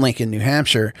 in Lincoln, New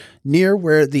Hampshire, near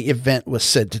where the event was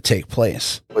said to take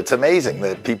place. It's amazing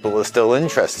that people are still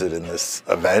interested in this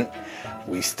event.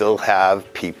 We still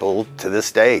have people to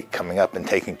this day coming up and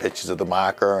taking pictures of the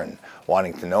marker and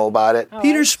wanting to know about it.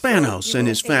 Peter Spanos and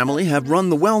his family have run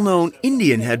the well-known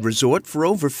Indian Head Resort for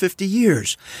over 50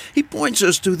 years. He points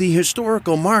us to the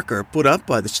historical marker put up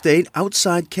by the state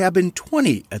outside cabin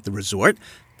 20 at the resort,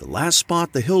 the last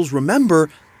spot the Hills remember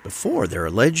before their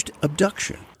alleged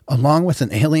abduction. Along with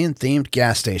an alien-themed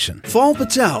gas station. Fall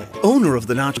Patel, owner of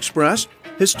the Notch Express,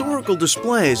 historical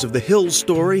displays of the Hills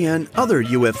story and other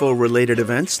UFO-related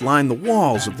events line the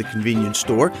walls of the convenience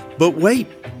store. But wait,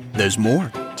 there's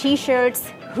more. T-shirts,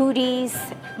 hoodies,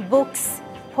 books,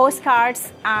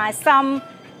 postcards, some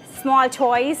small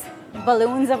toys,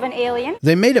 balloons of an alien.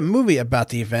 They made a movie about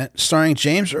the event starring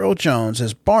James Earl Jones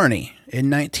as Barney in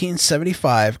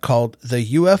 1975 called The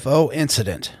UFO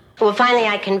Incident. Well, finally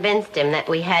I convinced him that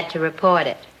we had to report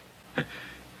it.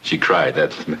 She cried.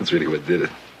 That's really what did it.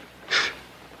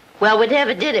 Well,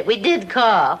 whatever did it, we did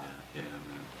call. Yeah.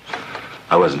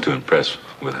 I wasn't too impressed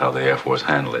with how the Air Force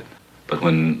handled it. But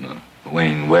when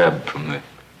Wayne Webb from the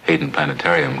Hayden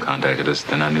Planetarium contacted us,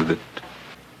 then I knew that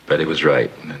Betty was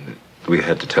right. And we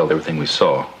had to tell everything we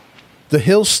saw. The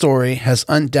Hills story has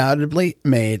undoubtedly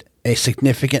made a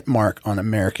significant mark on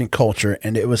American culture,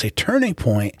 and it was a turning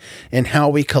point in how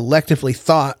we collectively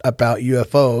thought about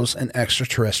UFOs and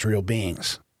extraterrestrial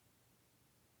beings.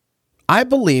 I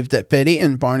believe that Betty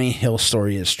and Barney Hill's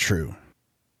story is true.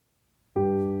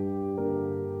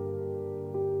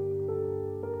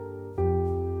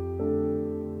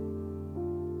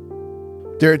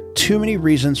 There are too many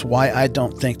reasons why I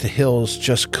don't think the Hills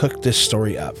just cooked this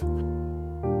story up.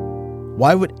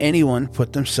 Why would anyone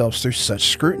put themselves through such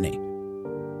scrutiny?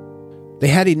 They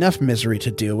had enough misery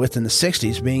to deal with in the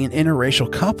 60s being an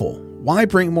interracial couple. Why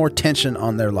bring more tension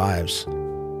on their lives?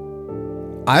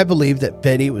 I believe that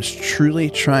Betty was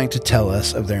truly trying to tell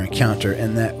us of their encounter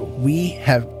and that we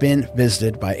have been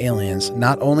visited by aliens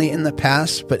not only in the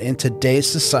past but in today's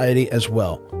society as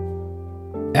well.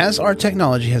 As our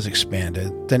technology has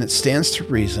expanded, then it stands to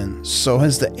reason so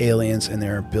has the aliens and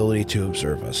their ability to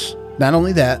observe us. Not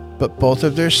only that, but both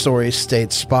of their stories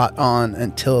stayed spot on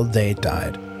until they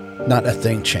died. Not a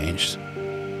thing changed.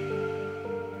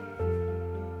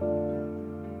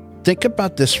 Think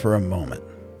about this for a moment.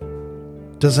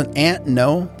 Does an ant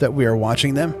know that we are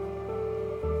watching them?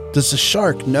 Does the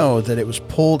shark know that it was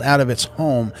pulled out of its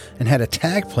home and had a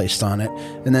tag placed on it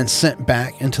and then sent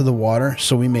back into the water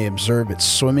so we may observe its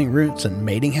swimming routes and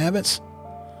mating habits?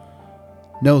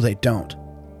 No, they don't.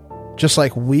 Just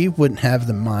like we wouldn't have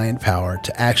the mind power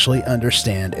to actually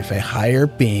understand if a higher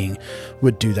being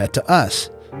would do that to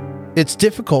us. It's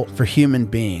difficult for human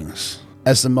beings,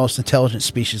 as the most intelligent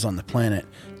species on the planet,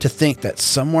 to think that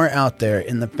somewhere out there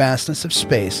in the vastness of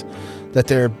space that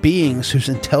there are beings whose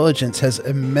intelligence has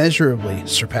immeasurably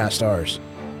surpassed ours.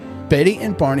 Betty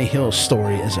and Barney Hill's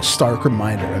story is a stark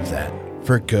reminder of that,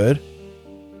 for good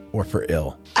or for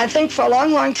ill. I think for a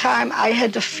long, long time I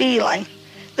had the feeling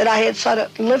that I had sort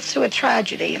of lived through a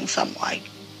tragedy in some way.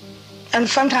 And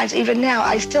sometimes, even now,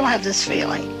 I still have this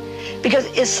feeling. Because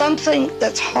it's something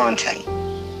that's haunting.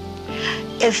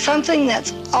 It's something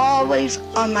that's always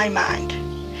on my mind,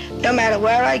 no matter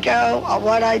where I go or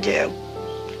what I do.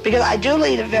 Because I do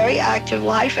lead a very active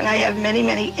life and I have many,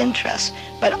 many interests.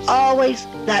 But always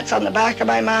that's on the back of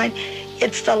my mind.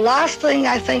 It's the last thing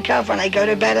I think of when I go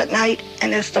to bed at night,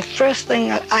 and it's the first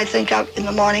thing I think of in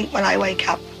the morning when I wake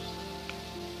up.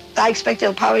 I expect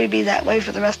it'll probably be that way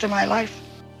for the rest of my life.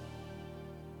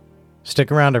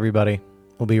 Stick around, everybody.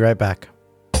 We'll be right back.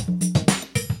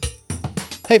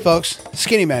 Hey folks,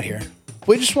 Skinny Matt here.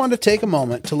 We just wanted to take a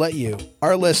moment to let you,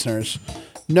 our listeners,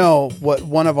 know what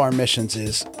one of our missions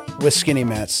is with Skinny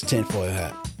Matt's tinfoil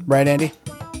hat. Right, Andy?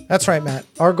 That's right, Matt.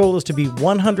 Our goal is to be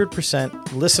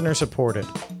 100% listener supported.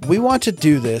 We want to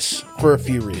do this for a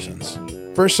few reasons.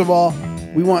 First of all,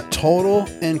 we want total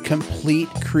and complete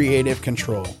creative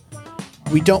control.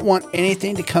 We don't want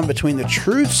anything to come between the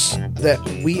truths that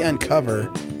we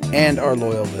uncover and our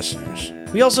loyal listeners.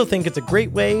 We also think it's a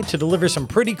great way to deliver some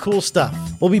pretty cool stuff.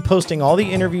 We'll be posting all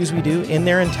the interviews we do in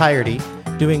their entirety,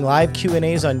 doing live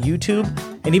Q&As on YouTube,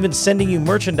 and even sending you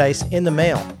merchandise in the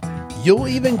mail. You'll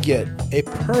even get a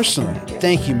personal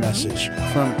thank you message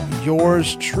from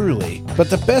yours truly. But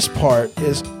the best part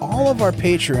is all of our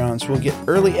Patreons will get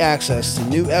early access to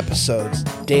new episodes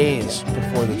days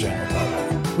before the general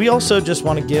public. We also just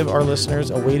want to give our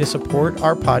listeners a way to support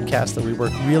our podcast that we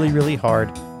work really, really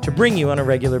hard to bring you on a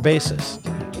regular basis.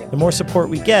 The more support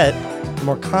we get, the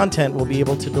more content we'll be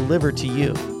able to deliver to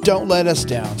you. Don't let us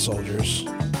down, soldiers.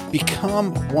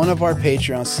 Become one of our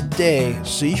Patreons today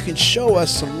so you can show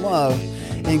us some love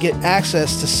and get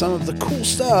access to some of the cool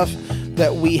stuff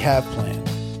that we have planned.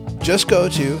 Just go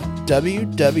to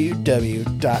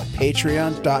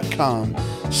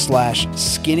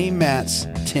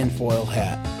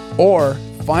www.patreon.com/SkinnyMattsTinfoilHat or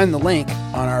find the link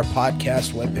on our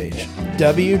podcast webpage,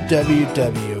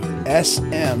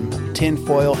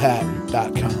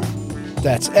 www.smtinfoilhat.com.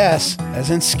 That's S as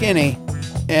in skinny,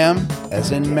 M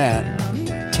as in Matt,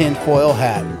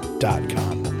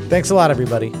 tinfoilhat.com. Thanks a lot,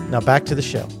 everybody. Now back to the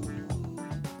show.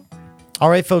 All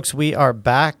right, folks, we are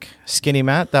back. Skinny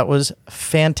Matt, that was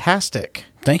fantastic.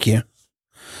 Thank you.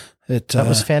 That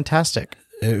was fantastic.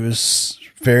 It was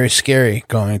very scary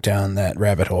going down that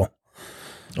rabbit hole.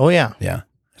 Oh, yeah. Yeah.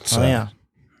 Yeah.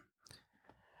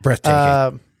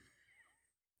 Breathtaking.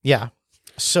 Yeah.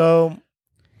 So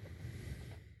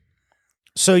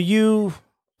you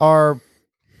are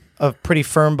a pretty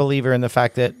firm believer in the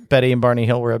fact that Betty and Barney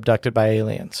Hill were abducted by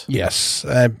aliens. Yes,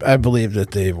 I believe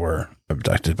that they were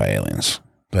abducted by aliens.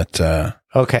 But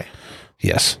okay.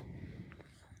 Yes.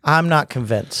 I'm not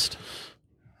convinced.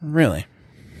 Really?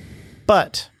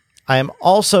 But I am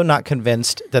also not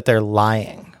convinced that they're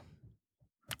lying.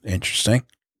 Interesting.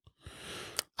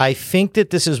 I think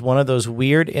that this is one of those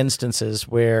weird instances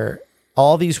where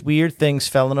all these weird things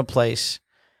fell into place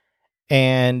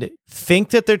and think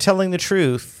that they're telling the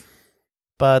truth,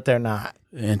 but they're not.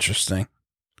 Interesting.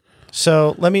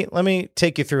 So let me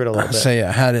take you through it a little bit. So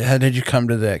yeah, how did you come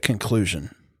to that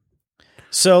conclusion?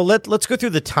 So let's go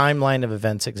through the timeline of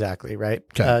events exactly, right?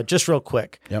 Okay. Just real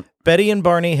quick. Yep. Betty and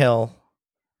Barney Hill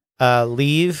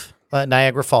leave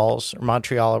Niagara Falls or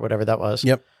Montreal or whatever that was.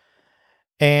 Yep.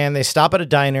 And they stop at a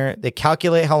diner. They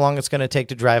calculate how long it's going to take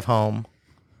to drive home,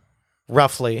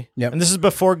 roughly. Yep. And this is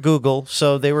before Google,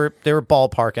 so they were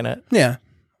ballparking it. Yeah.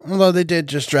 Although they did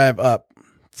just drive up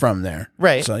from there.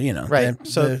 Right. So, you know. Right.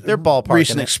 So they're ballparking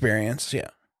recent it. experience, yeah.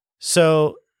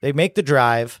 So they make the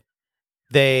drive.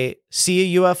 They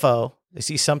see a UFO. They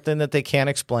see something that they can't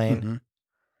explain. Mm-hmm.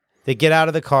 They get out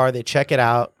of the car. They check it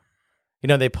out. You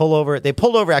know, they pull over. They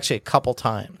pulled over actually a couple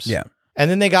times. Yeah.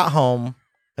 And then they got home,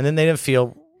 and then they didn't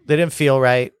feel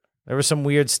right. There was some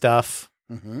weird stuff,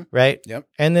 Mm-hmm. right? Yep.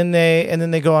 And then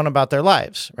they go on about their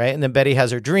lives, right? And then Betty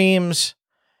has her dreams,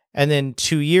 and then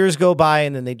 2 years go by,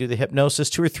 and then they do the hypnosis.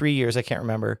 2 or 3 years, I can't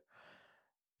remember,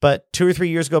 but 2 or 3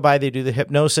 years go by. They do the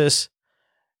hypnosis,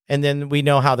 and then we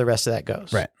know how the rest of that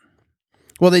goes. Right.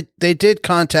 Well, they did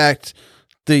contact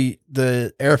the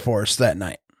Air Force that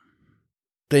night.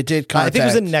 They did contact. I think it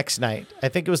was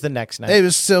the next night. It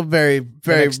was still very,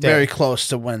 very, very close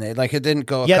to when it didn't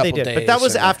go a couple they did. days. But that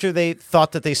was or- after they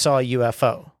thought that they saw a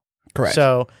UFO. Correct.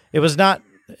 So it was not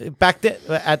back then.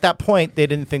 At that point, they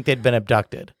didn't think they'd been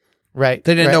abducted. Right.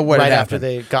 They didn't know what had after happened.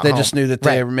 they got They home. just knew that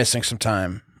they Right. were missing some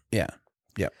time. Yeah.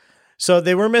 Yep. So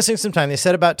they were missing some time. They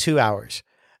said about 2 hours.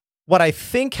 What I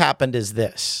think happened is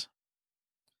this.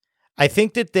 I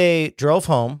think that they drove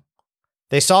home.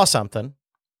 They saw something.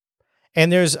 And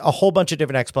there's a whole bunch of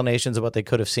different explanations of what they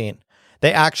could have seen.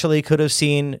 They actually could have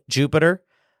seen Jupiter.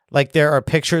 Like there are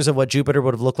pictures of what Jupiter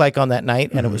would have looked like on that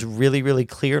night. And it was really, really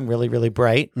clear and really, really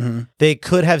bright. Mm-hmm. They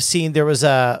could have seen there was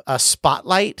a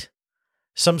spotlight,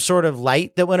 some sort of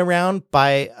light that went around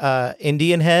by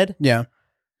Indian Head. Yeah.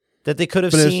 That they could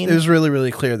have But seen. it was really,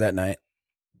 really clear that night.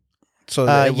 So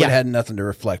it would yeah. have had nothing to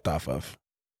reflect off of.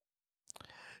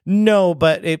 No,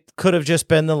 but it could have just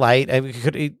been the light.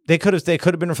 They could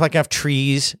have been reflecting off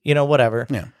trees, whatever.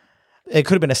 Yeah. It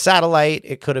could have been a satellite.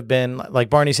 It could have been,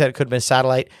 like Barney said, it could have been a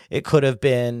satellite. It could have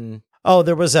been,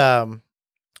 there was,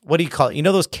 what do you call it? You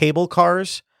know those cable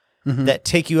cars that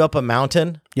take you up a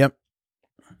mountain? Yep.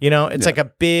 It's like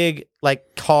a big,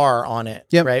 car on it,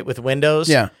 Yep. right? With windows.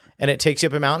 Yeah. And it takes you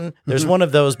up a mountain. There's one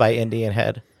of those by Indian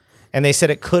Head. And they said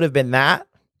it could have been that.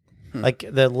 Like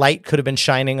the light could have been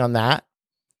shining on that.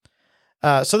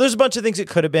 So there's a bunch of things it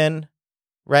could have been,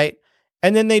 right?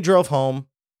 And then they drove home,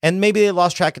 and maybe they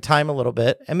lost track of time a little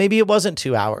bit, and maybe it wasn't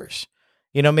 2 hours.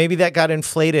 You know, maybe that got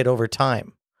inflated over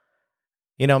time.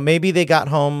 You know, maybe they got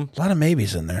home. A lot of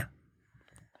maybes in there.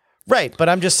 Right. But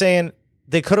I'm just saying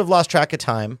they could have lost track of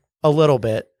time a little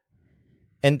bit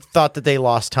and thought that they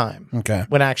lost time. Okay.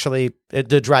 When actually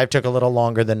the drive took a little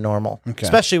longer than normal. Okay.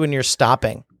 Especially when you're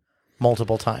stopping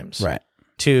multiple times. Right.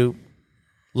 To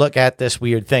look at this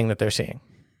weird thing that they're seeing.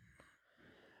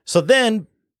 So then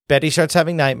Betty starts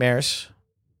having nightmares,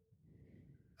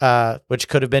 which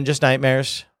could have been just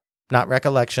nightmares, not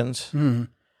recollections. Mm.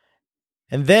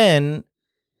 And then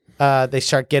they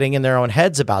start getting in their own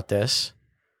heads about this,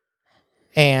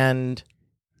 and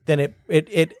then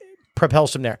it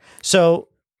propels from there. So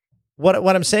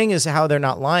what I'm saying is how they're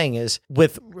not lying is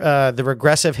with the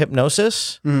regressive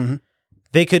hypnosis, Mm-hmm.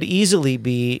 they could easily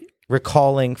be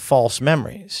recalling false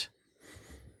memories,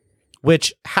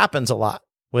 which happens a lot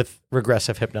with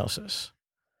regressive hypnosis.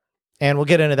 And we'll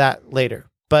get into that later.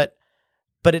 But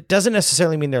it doesn't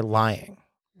necessarily mean they're lying,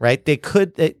 right? Betty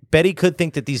could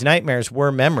think that these nightmares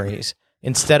were memories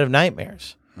instead of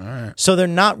nightmares. All right. So they're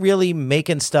not really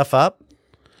making stuff up.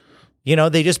 You know,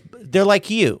 they're like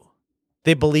you.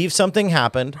 They believe something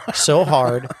happened so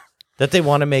hard that they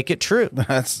want to make it true.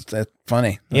 That's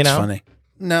funny. That's you know? funny.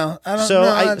 No, I don't so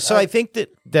know. I think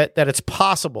that it's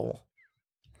possible,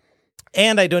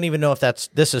 and I don't even know if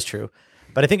this is true,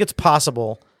 but I think it's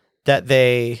possible that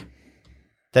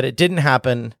it didn't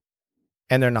happen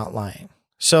and they're not lying.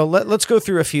 So let's go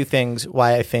through a few things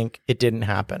why I think it didn't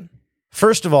happen.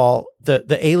 First of all,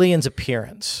 the alien's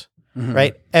appearance, Mm-hmm.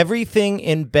 right? Everything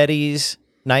in Betty's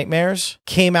nightmares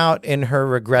came out in her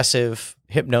regressive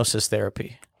hypnosis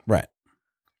therapy. Right.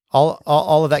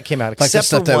 All of that came out, except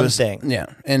for one thing. Yeah,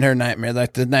 in her nightmare,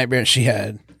 like the nightmare she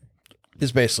had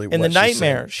is basically in what the she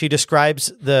nightmare, said. she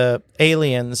describes the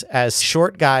aliens as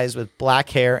short guys with black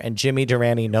hair and Jimmy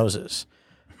Durante noses,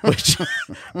 which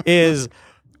is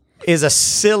a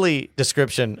silly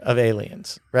description of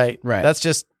aliens, right? Right. That's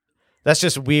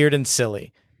just weird and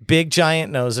silly. Big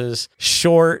giant noses,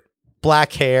 short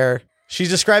black hair. She's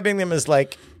describing them as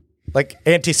like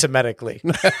anti-Semitically.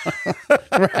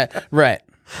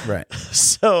 Right.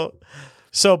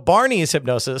 So Barney's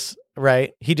hypnosis,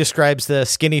 right? He describes the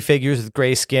skinny figures with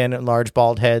gray skin and large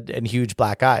bald head and huge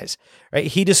black eyes, right?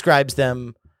 He describes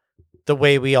them the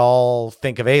way we all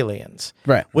think of aliens,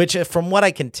 right? Which, from what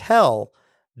I can tell,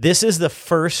 this is the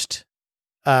first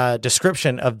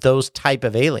description of those type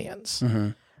of aliens. Mm-hmm.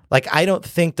 Like, I don't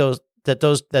think those type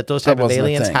of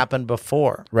aliens happened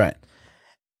before, right?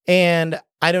 And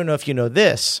I don't know if you know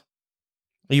this.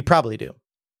 You probably do.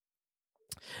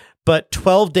 But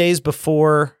 12 days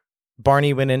before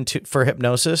Barney went for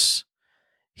hypnosis,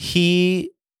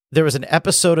 there was an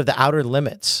episode of The Outer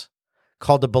Limits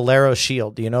called the Bolero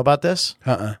Shield. Do you know about this?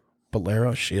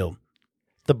 Bolero Shield.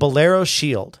 The Bolero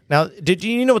Shield. Now, did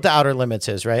you know what The Outer Limits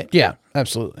is, right? Yeah,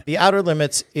 absolutely. The Outer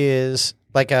Limits is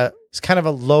it's kind of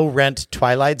a low rent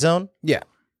Twilight Zone. Yeah.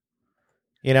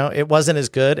 You know, it wasn't as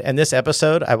good. And this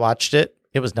episode, I watched it.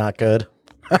 It was not good.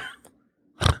 It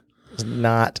was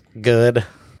not good.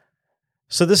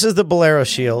 So this is the Bolero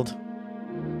Shield.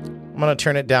 I'm going to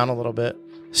turn it down a little bit.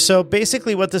 So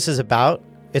basically what this is about,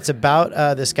 it's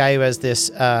about this guy who has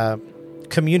this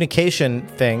communication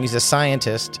thing. He's a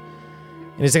scientist.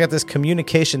 And he's got this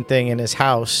communication thing in his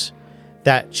house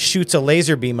that shoots a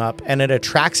laser beam up, and it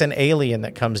attracts an alien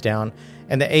that comes down.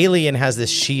 And the alien has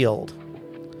this shield.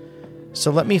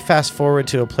 So let me fast forward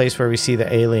to a place where we see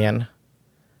the alien.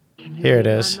 Here it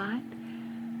is.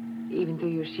 Even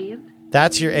through your shield?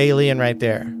 That's your alien right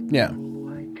there. Yeah.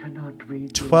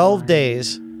 12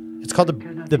 days. It's called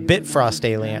the Bitfrost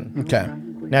alien. Okay.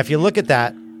 Now, if you look at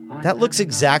that looks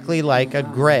exactly like a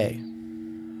gray,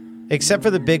 except for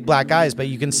the big black eyes, but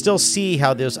you can still see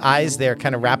how those eyes there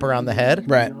kind of wrap around the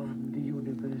head. Right.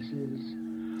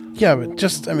 Yeah, but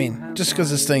just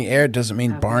because this thing aired doesn't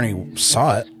mean Barney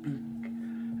saw it.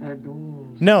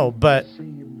 No, but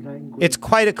it's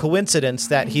quite a coincidence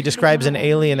that he describes an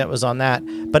alien that was on that.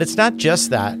 But it's not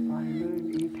just that.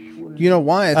 You know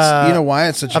why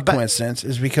it's such a coincidence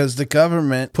is because the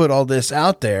government put all this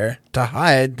out there to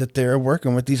hide that they're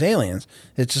working with these aliens.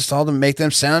 It's just all to make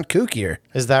them sound kookier.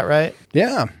 Is that right?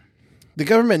 Yeah. The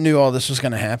government knew all this was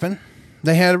going to happen.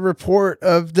 They had a report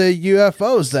of the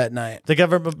UFOs that night. The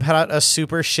government put out a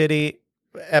super shitty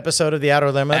episode of The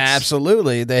Outer Limits?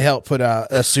 Absolutely. They helped put out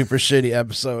a super shitty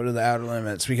episode of The Outer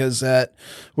Limits because that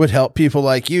would help people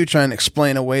like you try and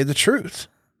explain away the truth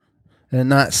and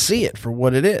not see it for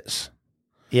what it is.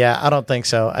 Yeah, I don't think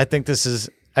so. I think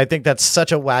that's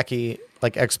such a wacky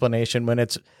like explanation when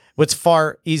it's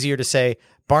far easier to say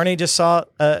Barney just saw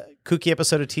a kooky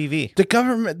episode of TV. The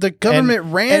government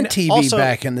ran TV also,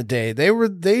 back in the day. They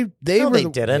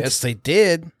didn't. Yes, they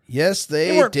did. Yes,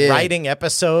 they weren't did. Writing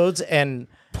episodes and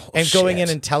going in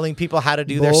and telling people how to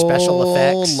do their special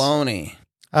effects. Baloney.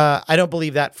 I don't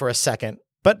believe that for a second.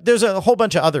 But there's a whole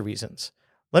bunch of other reasons.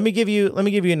 Let me give you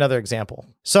another example.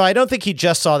 So I don't think he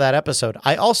just saw that episode.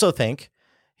 I also think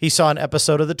he saw an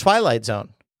episode of The Twilight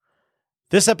Zone.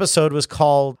 This episode was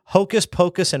called Hocus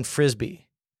Pocus and Frisbee,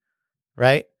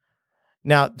 right?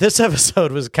 Now, this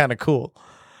episode was kind of cool.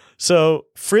 So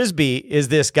Frisbee is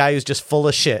this guy who's just full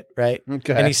of shit, right?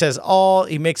 Okay. And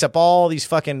he makes up all these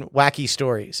fucking wacky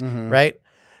stories, right?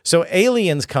 So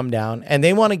aliens come down and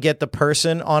they want to get the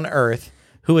person on Earth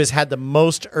who has had the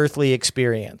most earthly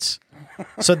experience.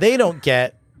 So they don't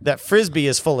get that Frisbee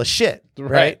is full of shit,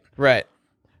 right? Right.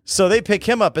 So they pick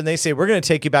him up and they say, we're going to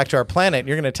take you back to our planet. And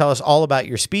you're going to tell us all about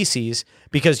your species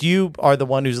because you are the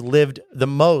one who's lived the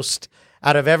most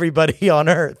out of everybody on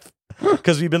Earth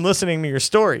because we've been listening to your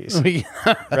stories,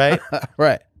 right?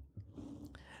 Right.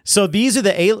 So these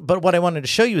are but what I wanted to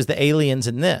show you is the aliens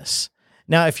in this.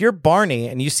 Now, if you're Barney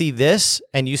and you see this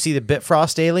and you see the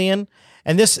Bitfrost alien,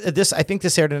 and this I think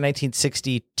this aired in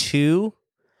 1962.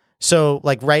 So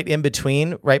like right in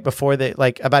between, right before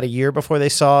about a year before they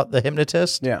saw The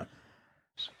Hypnotist. Yeah.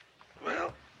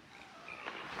 Well,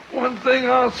 one thing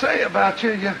I'll say about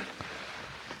you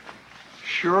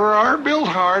sure are built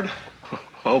hard.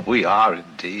 Oh, we are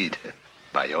indeed,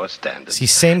 by your standards. See,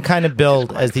 same kind of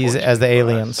build as the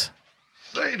aliens.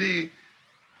 Say, do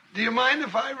you mind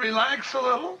if I relax a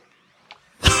little?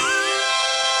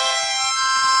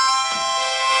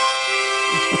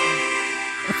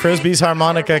 Frisbee's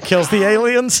harmonica kills the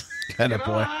aliens. Kind of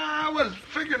boy. I was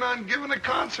figuring on giving a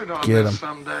concert on Get this him.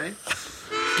 someday.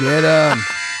 Get him.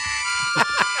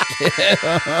 Get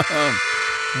him.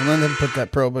 And let them put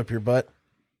that probe up your butt.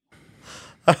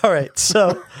 All right,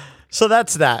 so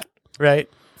that's that, right?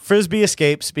 Frisbee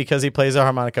escapes because he plays a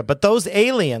harmonica, but those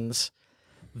aliens,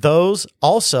 those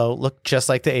also look just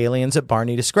like the aliens that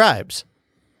Barney describes.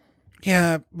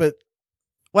 Yeah, but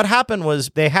what happened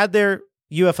was they had their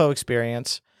UFO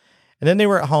experience, and then they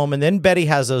were at home, and then Betty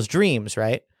has those dreams,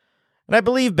 right? And I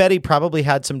believe Betty probably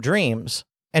had some dreams,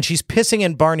 and she's pissing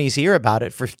in Barney's ear about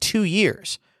it for 2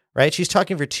 years, right? She's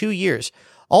talking for 2 years.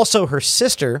 Also, her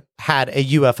sister had a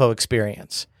UFO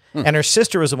experience, and her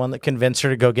sister was the one that convinced her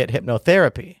to go get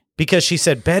hypnotherapy because she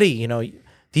said, Betty,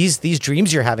 these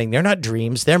dreams you're having, they're not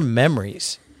dreams, they're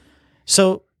memories.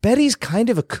 So Betty's kind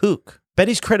of a kook.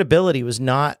 Betty's credibility was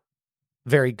not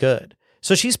very good.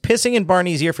 So she's pissing in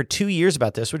Barney's ear for 2 years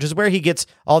about this, which is where he gets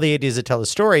all the ideas to tell the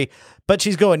story. But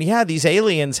she's going, yeah, these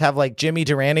aliens have like Jimmy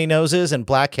Durante noses and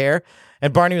black hair.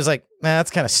 And Barney was like, nah,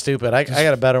 that's kind of stupid. I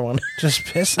got a better one. Just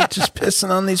pissing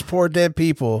on these poor dead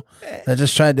people that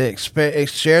just tried to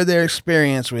share their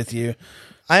experience with you.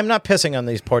 I'm not pissing on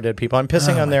these poor dead people. I'm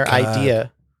pissing on their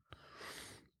idea.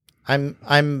 I'm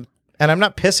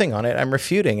not pissing on it. I'm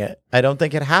refuting it. I don't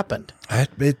think it happened.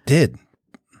 It did.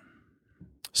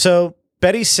 So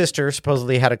Betty's sister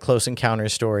supposedly had a close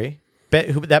encounters story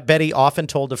that Betty often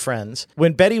told to friends.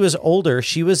 When Betty was older,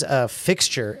 she was a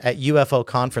fixture at UFO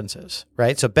conferences,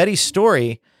 right? So Betty's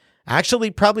story actually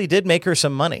probably did make her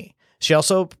some money. She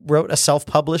also wrote a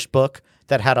self-published book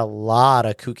that had a lot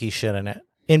of kooky shit in it.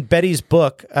 In Betty's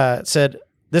book, it said,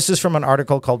 this is from an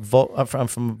article called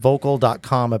from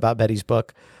Vocal.com about Betty's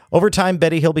book. Over time,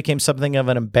 Betty Hill became something of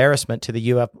an embarrassment to the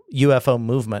UFO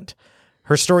movement.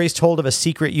 Her stories told of a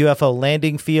secret UFO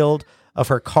landing field, of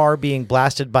her car being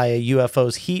blasted by a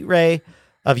UFO's heat ray,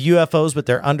 of UFOs with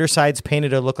their undersides painted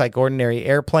to look like ordinary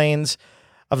airplanes,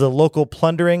 of the local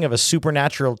plundering of a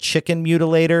supernatural chicken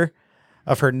mutilator,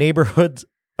 of her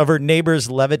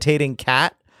neighbor's levitating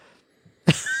cat,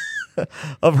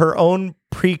 of her own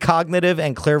precognitive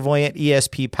and clairvoyant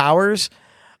ESP powers,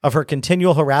 of her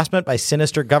continual harassment by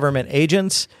sinister government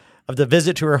agents, of the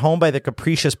visit to her home by the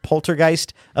capricious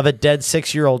poltergeist of a dead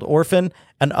 6-year-old orphan,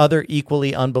 and other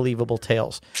equally unbelievable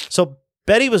tales. So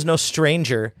Betty was no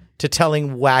stranger to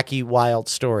telling wacky, wild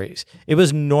stories. It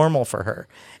was normal for her.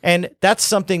 And that's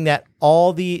something that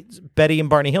all the Betty and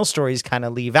Barney Hill stories kind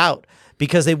of leave out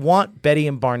because they want Betty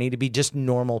and Barney to be just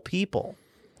normal people.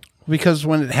 Because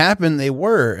when it happened, they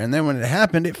were. And then when it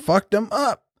happened, it fucked them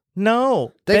up.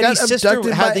 No, they Betty's got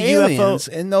abducted by aliens,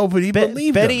 and nobody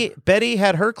believed them. Betty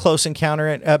had her close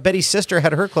encounter. Betty's sister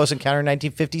had her close encounter in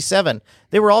 1957.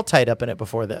 They were all tied up in it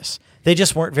before this. They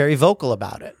just weren't very vocal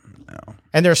about it,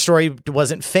 and their story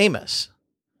wasn't famous.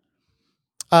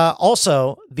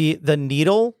 Also, the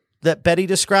needle that Betty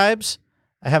describes,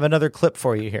 I have another clip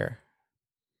for you here.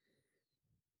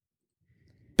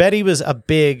 Betty was a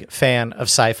big fan of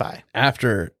sci-fi.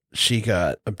 After she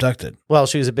got abducted. Well,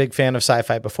 she was a big fan of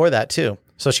sci-fi before that, too.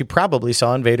 So she probably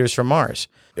saw Invaders from Mars.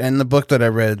 In the book that I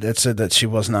read, it said that she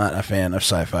was not a fan of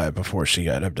sci-fi before she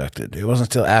got abducted. It wasn't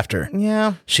until after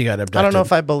she got abducted. I don't know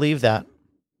if I believe that.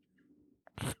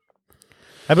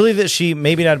 I believe that she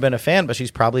maybe not have been a fan, but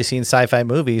she's probably seen sci-fi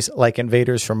movies like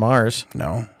Invaders from Mars.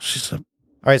 No. All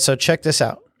right, so check this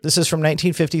out. This is from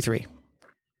 1953.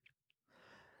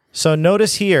 So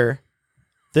notice here,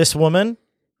 this woman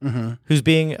who's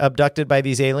being abducted by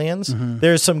these aliens.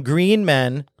 There's some green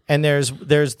men, and there's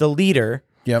the leader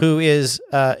who is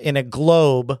in a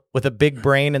globe with a big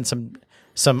brain and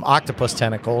some octopus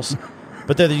tentacles.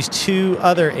 But there are these two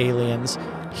other aliens.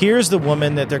 Here's the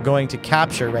woman that they're going to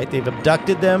capture, right? They've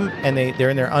abducted them, and they're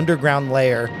in their underground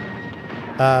lair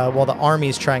while the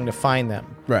army's trying to find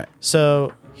them. Right.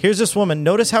 So here's this woman.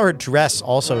 Notice how her dress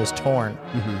also is torn.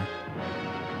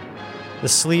 The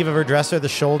sleeve of her dress or the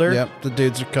shoulder. Yep, the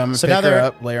dudes are coming, so pick her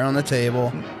up, lay her on the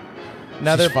table.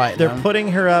 Now they're putting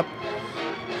her up.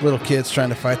 Little kids trying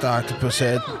to fight the octopus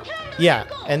head. Yeah,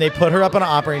 and they put her up on an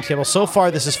operating table. So far,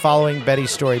 this is following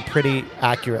Betty's story pretty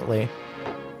accurately.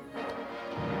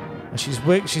 And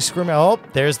she's screaming, oh,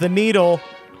 there's the needle.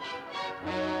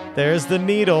 There's the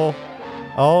needle.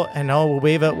 Oh, and we'll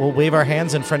wave our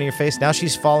hands in front of your face. Now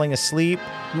she's falling asleep.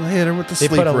 We'll hit her with the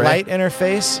sleep ray. They put a light in her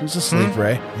face. It was a sleep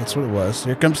ray. That's what it was.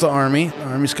 Here comes the army. The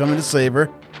army's coming to save her.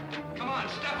 Come on,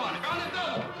 step on it. Run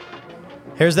the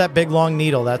door. Here's that big long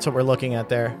needle. That's what we're looking at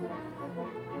there.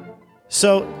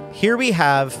 So here we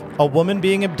have a woman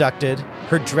being abducted.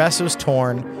 Her dress was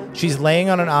torn. She's laying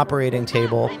on an operating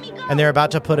table, and they're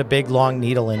about to put a big long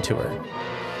needle into her.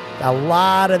 A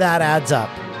lot of that adds up.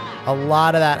 A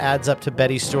lot of that adds up to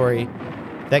Betty's story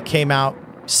that came out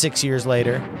 6 years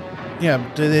later. Yeah,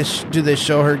 do they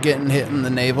show her getting hit in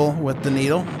the navel with the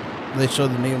needle? Do they show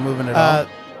the needle moving at all?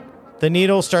 The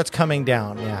needle starts coming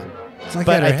down, yeah. It's like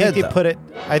but at her head,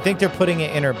 I think they're putting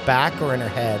it in her back or in her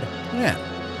head. Yeah.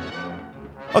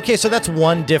 Okay, so that's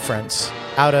one difference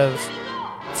out of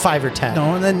 5 or 10.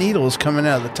 No, and that needle is coming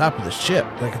out of the top of the ship.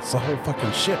 Like it's the whole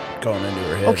fucking ship going into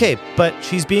her head. Okay, but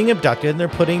she's being abducted and they're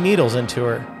putting needles into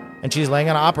her. And she's laying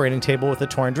on an operating table with a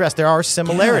torn dress. There are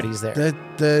similarities there.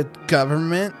 The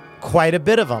government... Quite a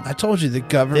bit of them. I told you, the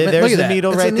government... There's look at the that.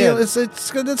 needle it's right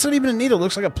there. That's not even a needle. It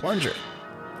looks like a plunger.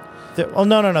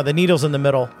 No. The needle's in the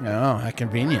middle. Oh, how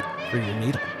convenient for your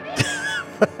needle.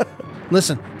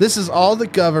 Listen, this is all the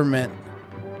government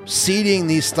seeding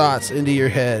these thoughts into your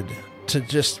head to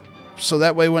just... So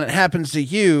that way when it happens to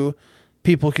you,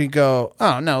 people can go,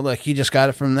 oh, no, look, he just got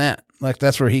it from that. Like,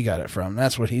 that's where he got it from.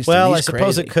 That's what he's doing. Well, I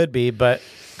suppose it could be, but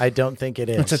I don't think it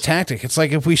is. It's a tactic. It's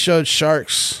like if we showed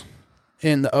sharks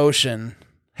in the ocean.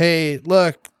 Hey,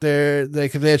 look, they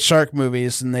had shark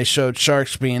movies, and they showed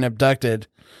sharks being abducted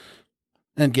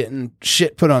and getting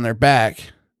shit put on their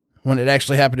back. When it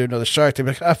actually happened to another shark, they'd be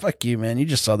like, oh, fuck you, man. You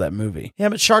just saw that movie. Yeah,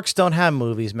 but sharks don't have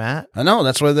movies, Matt. I know.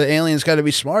 That's why the aliens got to be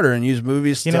smarter and use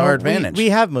movies to our advantage. We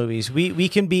have movies. We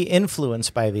can be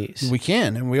influenced by these. We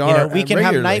can, and we are. We can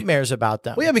have nightmares about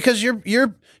them. Well, yeah, because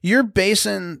you're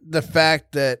basing the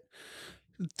fact that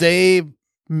they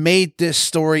made this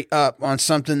story up on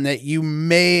something that you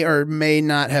may or may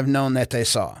not have known that they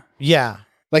saw. Yeah.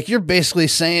 Like you're basically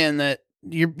saying that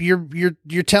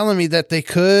you're telling me that they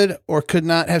could or could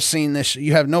not have seen this.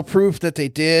 You have no proof that they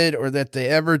did or that they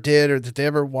ever did or that they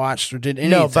ever watched or did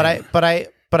anything. No, but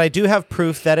I do have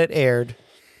proof that it aired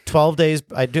 12 days.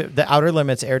 The Outer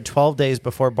Limits aired 12 days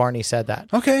before Barney said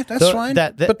that. Okay, that's fine.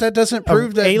 But that doesn't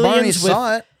prove that Barney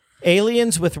saw it.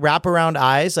 Aliens with wraparound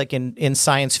eyes, like in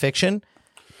science fiction,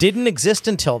 didn't exist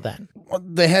until then.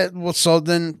 They had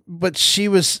but she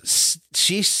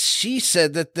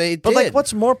said that they did. But like,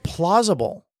 what's more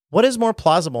plausible? What is more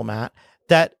plausible, Matt?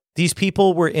 That these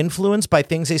people were influenced by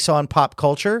things they saw in pop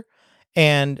culture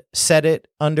and said it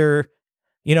under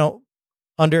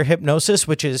hypnosis,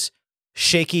 which is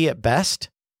shaky at best,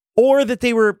 or that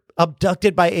they were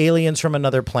abducted by aliens from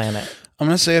another planet? I'm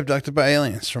going to say abducted by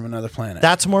aliens from another planet.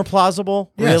 That's more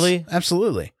plausible? Yes, really?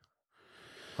 Absolutely.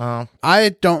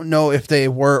 I don't know if they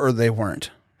were or they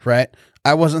weren't, right?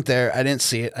 I wasn't there. I didn't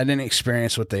see it. I didn't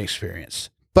experience what they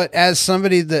experienced. But as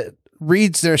somebody that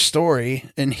reads their story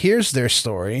and hears their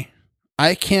story,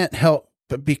 I can't help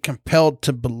but be compelled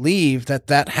to believe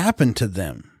that happened to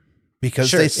them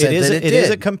because they said that it did. It is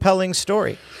a compelling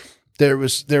story. There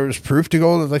was proof to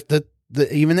go, like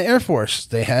even the Air Force.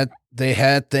 They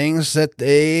had things that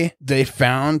they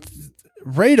found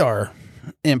radar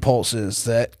impulses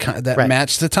that right.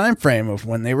 matched the time frame of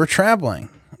when they were traveling.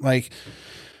 Like,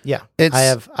 Yeah,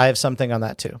 It's- I have something on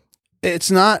that too.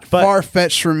 it's not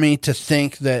far-fetched for me to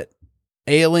think that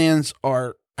aliens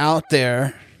are out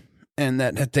there and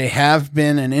that they have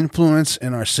been an influence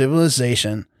in our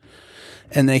civilization,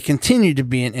 and they continue to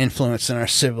be an influence in our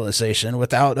civilization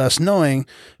without us knowing,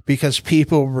 because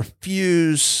people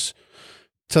refuse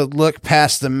to look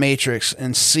past the matrix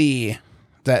and see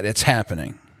that it's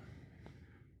happening.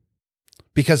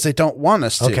 Because they don't want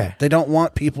us to. Okay. They don't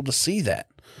want people to see that.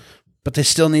 But they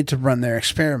still need to run their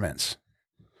experiments.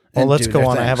 Well, and let's do go their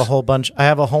on. I have a things.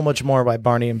 whole bunch more why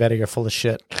Barney and Betty are full of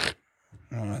shit.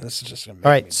 This is just gonna make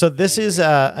All right, so this is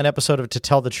an episode of To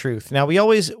Tell the Truth. Now, we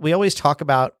always talk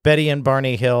about Betty and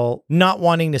Barney Hill not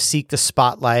wanting to seek the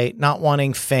spotlight, not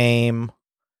wanting fame,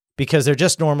 because they're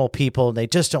just normal people and they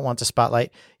just don't want the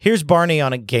spotlight. Here's Barney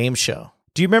on a game show.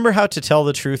 Do you remember how To Tell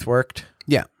the Truth worked?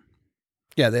 Yeah.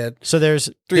 Yeah, they had So there's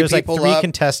like people three up.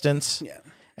 contestants, Yeah.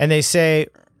 and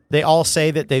they all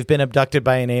say that they've been abducted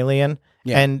by an alien,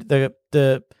 Yeah. and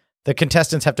the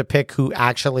contestants have to pick who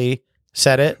actually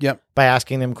said it Yep. by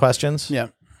asking them questions. Yeah.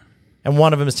 And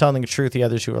one of them is telling the truth, the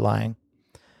other two are lying.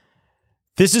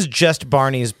 This is just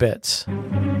Barney's bits.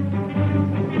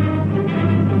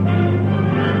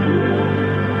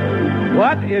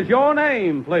 What is your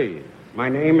name, please? My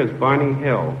name is Barney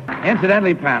Hill.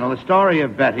 Incidentally, panel, the story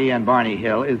of Betty and Barney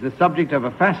Hill is the subject of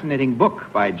a fascinating book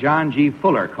by John G.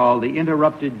 Fuller called The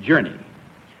Interrupted Journey.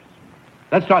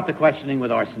 Let's start the questioning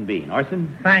with Orson Bean.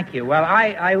 Orson? Thank you. Well,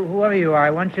 I whoever you are, I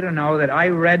want you to know that I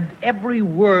read every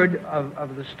word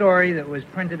of the story that was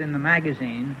printed in the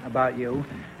magazine about you,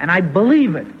 and I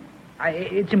believe it.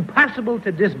 It's impossible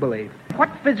to disbelieve. What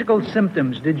physical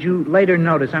symptoms did you later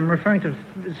notice? I'm referring to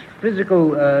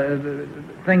physical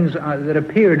things that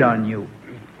appeared on you.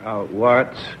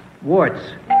 Warts. Warts.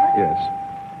 Yes.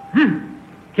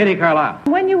 Kitty Carlisle.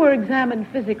 When you were examined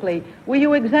physically, were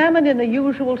you examined in the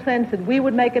usual sense that we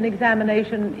would make an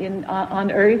examination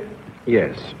on Earth?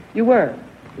 Yes. You were?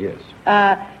 Yes.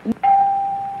 I'm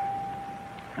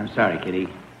sorry, Kitty.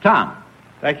 Tom.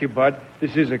 Thank you, Bud.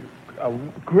 This is a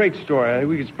great story.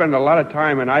 We could spend a lot of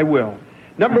time, and I will.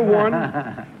 Number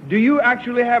one, do you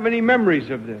actually have any memories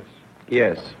of this?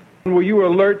 Yes. Were you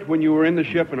alert when you were in the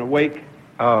ship and awake?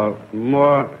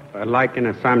 More like in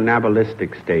a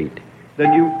somnambulistic state.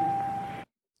 Then you...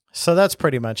 So that's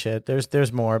pretty much it.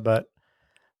 There's more, but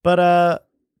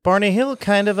Barney Hill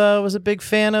kind of was a big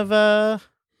fan of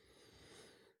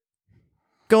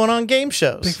going on game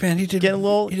shows. Big fan. He did get a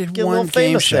little one game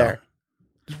famous show. there.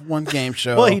 Just one game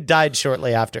show. Well, he died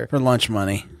shortly after. For lunch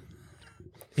money.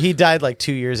 He died like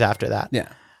 2 years after that.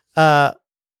 Yeah.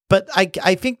 But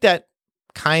I think that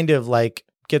kind of like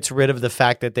gets rid of the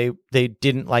fact that they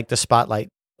didn't like the spotlight.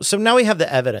 So now we have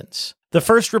the evidence. The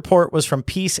first report was from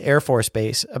Peace Air Force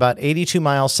Base, about 82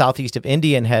 miles southeast of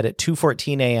Indian Head at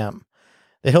 2:14 a.m.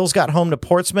 The Hills got home to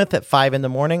Portsmouth at 5 in the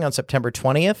morning on September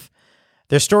 20th.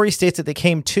 Their story states that they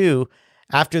came to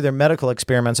after their medical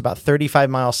experiments about 35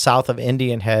 miles south of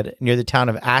Indian Head near the town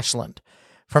of Ashland.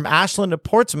 From Ashland to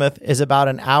Portsmouth is about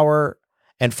an hour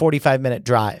and 45-minute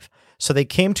drive. So they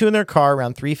came to in their car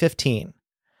around 3:15.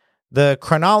 The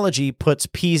chronology puts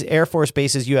Pease Air Force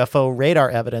Base's UFO radar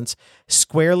evidence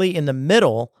squarely in the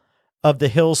middle of the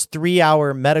Hills'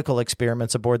 3-hour medical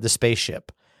experiments aboard the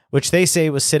spaceship, which they say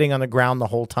was sitting on the ground the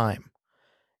whole time.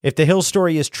 If the Hills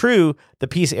story is true, the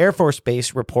Pease Air Force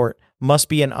Base report must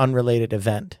be an unrelated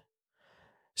event.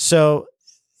 So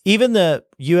even the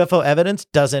UFO evidence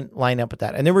doesn't line up with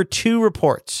that. And there were 2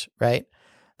 reports, right?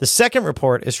 The second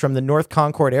report is from the North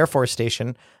Concord Air Force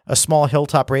Station, a small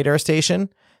hilltop radar station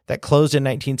that closed in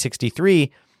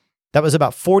 1963, that was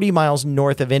about 40 miles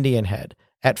north of Indian Head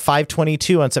at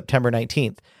 5:22 on September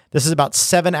 19th. This is about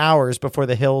 7 hours before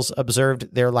the Hills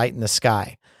observed their light in the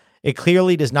sky. It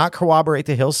clearly does not corroborate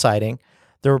the Hills sighting.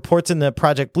 The reports in the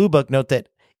Project Blue Book note that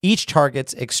each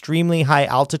targets extremely high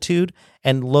altitude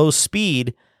and low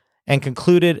speed, and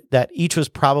concluded that each was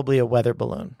probably a weather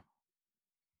balloon.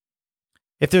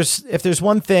 If there's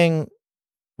one thing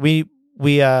we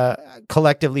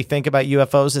collectively think about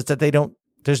UFOs, is that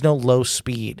there's no low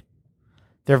speed.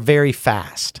 They're very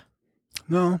fast.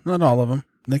 No, not all of them.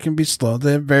 They can be slow.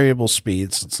 They have variable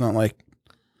speeds. It's not like,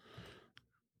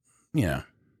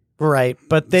 right.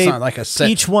 But it's not like a set.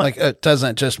 Each one, like it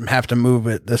doesn't just have to move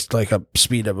at this like a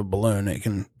speed of a balloon. It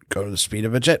can go to the speed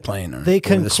of a jet plane or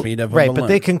the speed of a balloon. But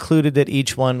they concluded that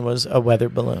each one was a weather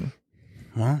balloon.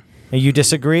 Well, you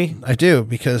disagree? I do,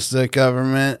 because the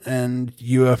government and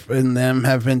UFO and them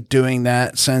have been doing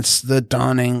that since the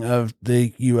dawning of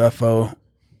the UFO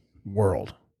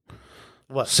world.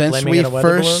 What? Since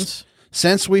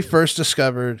we first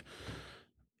discovered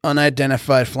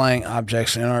unidentified flying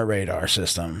objects in our radar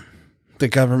system, the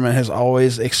government has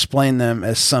always explained them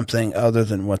as something other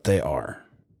than what they are,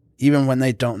 even when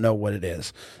they don't know what it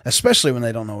is, especially when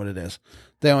they don't know what it is.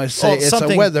 They always say it's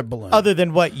a weather balloon. Other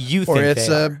than what you think or it's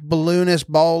they a are. balloonist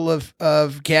ball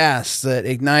of gas that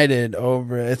ignited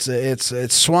over,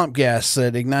 it's swamp gas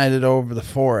that ignited over the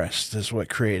forest is what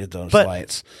created those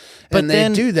lights. And they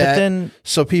do that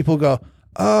so people go,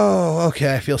 oh,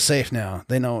 okay, I feel safe now.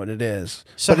 They know what it is.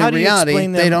 So but how in do you reality,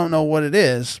 explain they them? don't know what it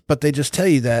is, but they just tell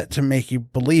you that to make you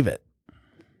believe it.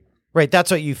 Right,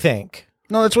 that's what you think.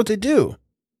 No, that's what they do.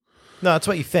 No, that's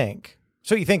what you think.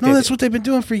 So you think No, that's what they've been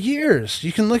doing for years.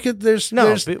 You can look at there's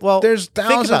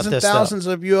thousands and thousands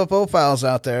of UFO files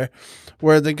out there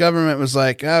where the government was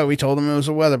like, oh, we told them it was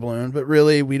a weather balloon, but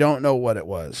really we don't know what it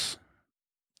was.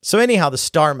 So anyhow, the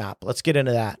star map, let's get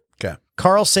into that. Okay.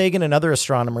 Carl Sagan and other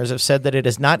astronomers have said that it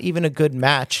is not even a good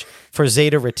match for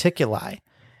Zeta Reticuli,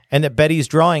 and that Betty's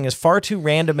drawing is far too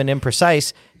random and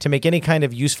imprecise to make any kind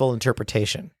of useful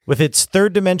interpretation. With its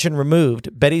third dimension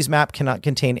removed, Betty's map cannot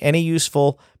contain any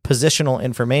useful positional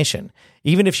information.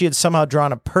 Even if she had somehow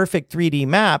drawn a perfect 3D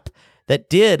map that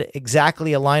did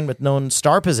exactly align with known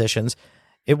star positions,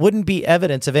 it wouldn't be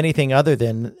evidence of anything other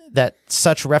than that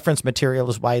such reference material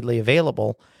is widely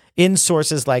available in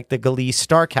sources like the Gali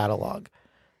Star Catalog.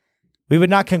 We would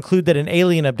not conclude that an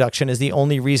alien abduction is the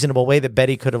only reasonable way that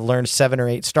Betty could have learned 7 or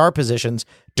 8 star positions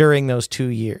during those 2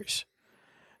 years.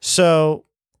 So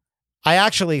I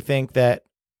actually think that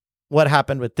what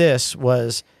happened with this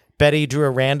was Betty drew a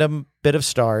random bit of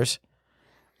stars.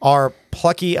 Our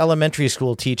plucky elementary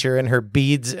school teacher and her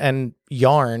beads and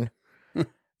yarn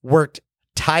worked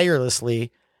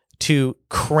tirelessly to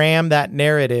cram that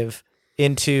narrative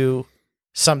into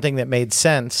something that made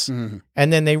sense. Mm-hmm.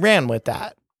 And then they ran with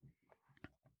that.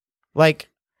 Like,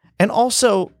 and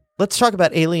also, let's talk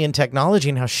about alien technology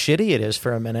and how shitty it is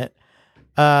for a minute.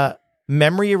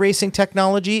 Memory erasing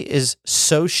technology is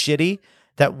so shitty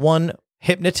that one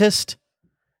hypnotist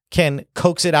can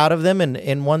coax it out of them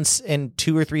in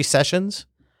 2 or 3 sessions.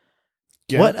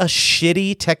 Yeah. What a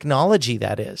shitty technology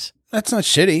that is. That's not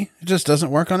shitty. It just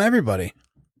doesn't work on everybody.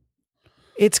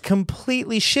 It's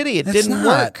completely shitty. It didn't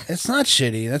work. It's not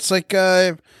shitty. That's like,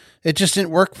 it just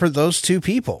didn't work for those 2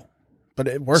 people. But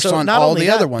it works on all the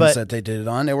other ones that they did it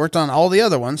on. It worked on all the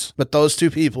other ones, but those 2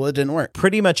 people, it didn't work.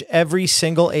 Pretty much every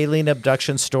single alien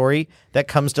abduction story that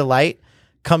comes to light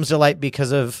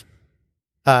because of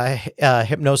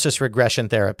hypnosis regression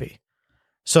therapy.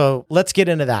 So let's get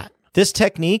into that. This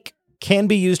technique can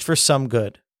be used for some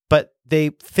good, but they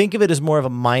think of it as more of a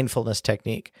mindfulness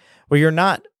technique where you're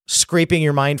not scraping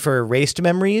your mind for erased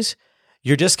memories.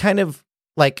 You're just kind of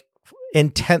like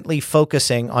intently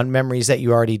focusing on memories that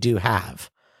you already do have.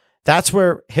 That's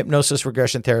where hypnosis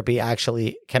regression therapy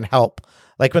actually can help.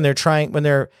 Like when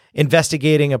they're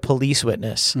investigating a police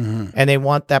witness and they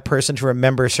want that person to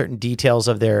remember certain details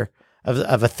of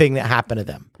a thing that happened to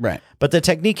them. Right. But the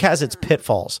technique has its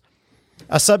pitfalls.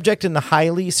 A subject in the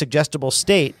highly suggestible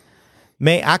state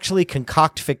may actually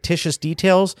concoct fictitious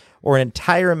details or an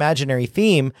entire imaginary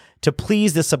theme to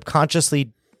please the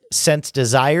subconsciously sensed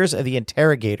desires of the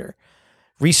interrogator.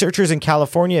 Researchers in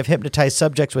California have hypnotized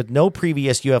subjects with no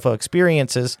previous UFO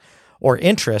experiences or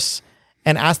interests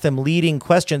and asked them leading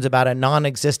questions about a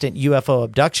non-existent UFO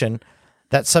abduction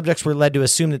that subjects were led to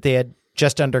assume that they had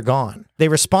just undergone. They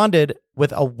responded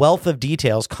with a wealth of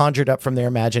details conjured up from their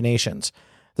imaginations.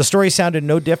 The story sounded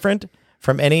no different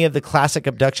from any of the classic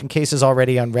abduction cases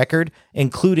already on record,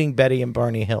 including Betty and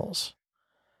Barney Hill's.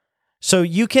 So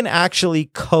you can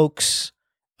actually coax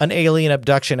an alien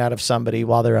abduction out of somebody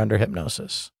while they're under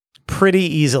hypnosis pretty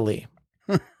easily.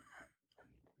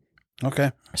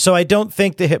 Okay. So I don't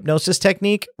think the hypnosis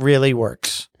technique really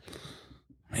works.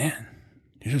 Man,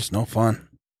 you're just no fun.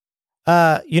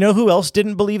 You know who else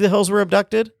didn't believe the Hills were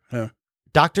abducted? Yeah.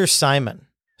 Dr. Simon.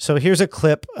 So here's a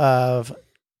clip of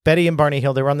Betty and Barney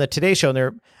Hill. They were on the Today Show.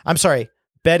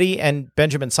 Betty and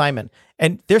Benjamin Simon.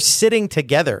 And they're sitting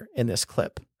together in this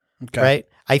clip. Okay. Right?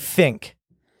 I think.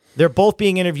 They're both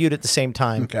being interviewed at the same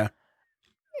time. Okay.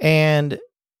 And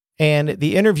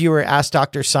the interviewer asked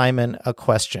Dr. Simon a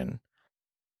question.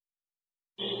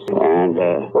 And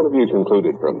what have you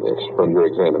concluded from this, from your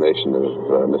examination of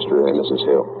Mr. and Mrs.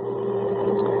 Hill?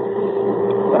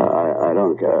 I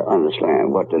don't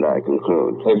understand. What did I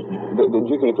conclude? Did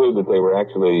you conclude that they were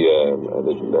actually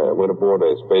went aboard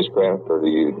a spacecraft, or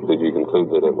did you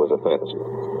conclude that it was a fantasy?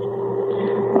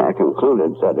 I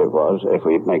concluded that it was, if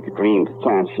we make a dream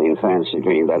fantasy and fantasy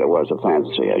dream, that it was a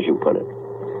fantasy, as you put it.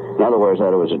 In other words,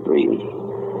 that it was a dream.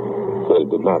 So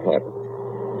it did not happen?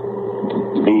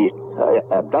 The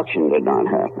abduction did not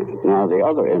happen. Now, the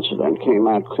other incident came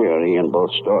out clearly in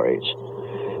both stories.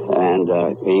 And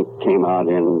it came out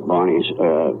in Barney's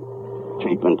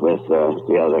treatment with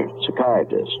the other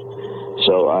psychiatrist.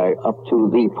 So up to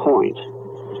the point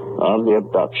of the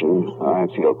abduction, I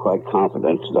feel quite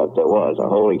confident that there was a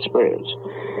whole experience.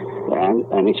 And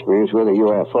an experience with a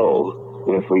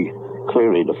UFO, if we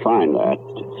clearly define that.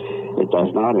 It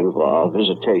does not involve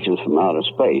visitations from outer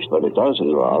space, but it does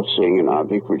involve seeing an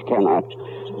object which cannot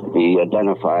be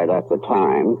identified at the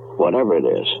time, whatever it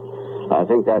is. I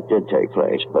think that did take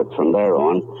place, but from there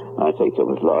on, I think it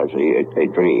was largely a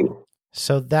dream.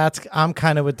 So I'm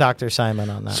kind of with Dr. Simon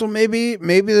on that. So maybe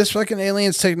this fucking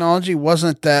aliens technology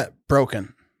wasn't that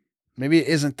broken. Maybe it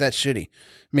isn't that shitty.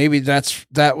 Maybe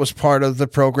that was part of the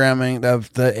programming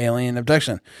of the alien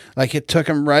abduction. Like, it took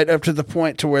them right up to the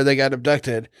point to where they got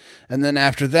abducted. And then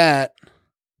after that,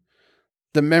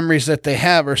 the memories that they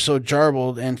have are so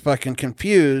jarbled and fucking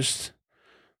confused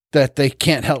that they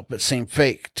can't help but seem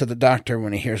fake to the doctor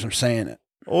when he hears them saying it.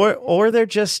 Or they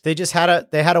just had a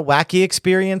wacky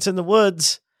experience in the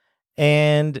woods,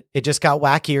 and it just got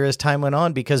wackier as time went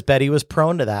on because Betty was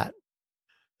prone to that.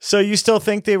 So you still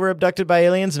think they were abducted by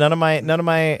aliens? None of my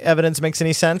evidence makes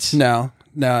any sense? No,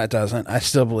 it doesn't. I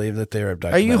still believe that they were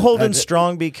abducted. Are you holding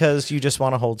strong because you just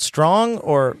want to hold strong,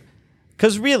 or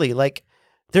because really, like,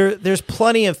 there's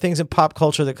plenty of things in pop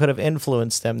culture that could have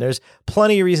influenced them. There's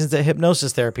plenty of reasons that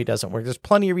hypnosis therapy doesn't work. There's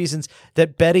plenty of reasons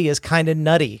that Betty is kind of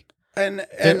nutty. And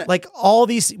like all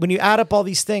these, when you add up all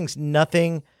these things,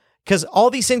 nothing, because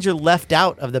all these things are left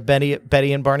out of the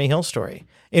Betty and Barney Hill story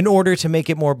in order to make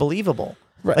it more believable.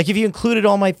 Right. Like, if you included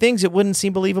all my things, it wouldn't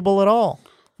seem believable at all.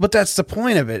 But that's the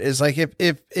point of it, is like,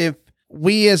 if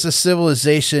we as a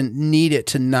civilization need it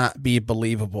to not be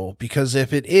believable, because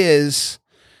if it is,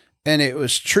 and it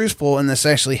was truthful and this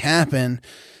actually happened,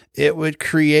 it would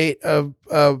create a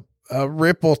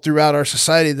ripple throughout our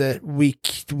society that we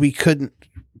couldn't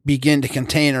begin to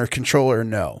contain or control or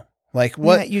know. Like,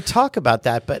 what? Yeah, you talk about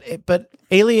that, but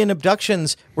alien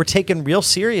abductions were taken real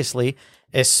seriously,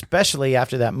 especially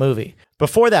after that movie.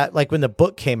 Before that, like when the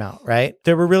book came out, right,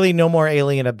 there were really no more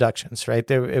alien abductions, right?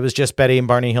 It was just Betty and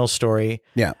Barney Hill's story.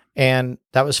 Yeah. And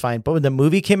that was fine. But when the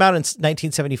movie came out in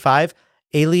 1975,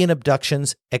 alien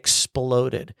abductions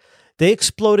exploded. They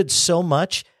exploded so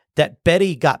much that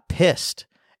Betty got pissed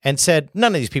and said,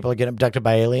 none of these people are getting abducted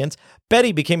by aliens.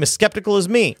 Betty became as skeptical as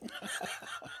me.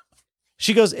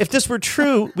 She goes, if this were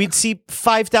true, we'd see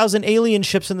 5,000 alien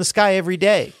ships in the sky every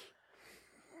day.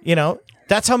 You know,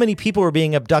 that's how many people were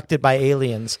being abducted by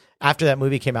aliens after that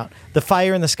movie came out. The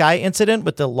Fire in the Sky incident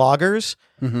with the loggers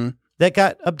that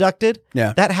got abducted,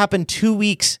 that happened 2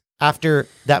 weeks after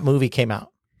that movie came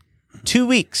out. 2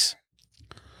 weeks.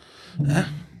 I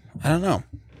don't know.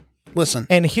 Listen.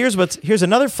 And here's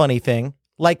another funny thing.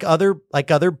 Like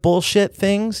other bullshit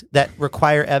things that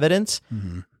require evidence,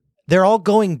 they're all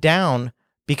going down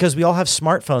because we all have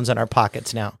smartphones in our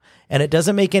pockets now. And it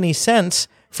doesn't make any sense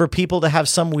for people to have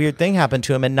some weird thing happen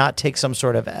to them and not take some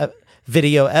sort of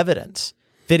video evidence,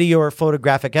 video or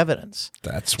photographic evidence.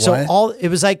 That's why. So it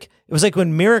was like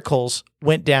when miracles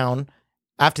went down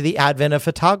after the advent of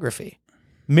photography.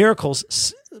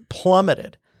 Miracles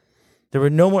plummeted. There were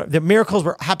no more. The miracles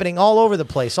were happening all over the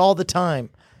place all the time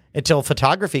until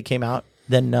photography came out.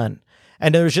 Then none.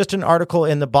 And there was just an article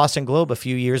in the Boston Globe a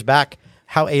few years back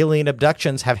how alien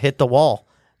abductions have hit the wall.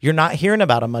 You're not hearing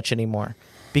about them much anymore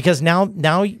because now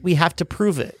we have to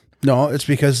prove it. No, it's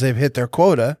because they've hit their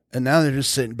quota and now they're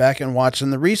just sitting back and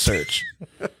watching the research.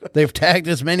 They've tagged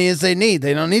as many as they need.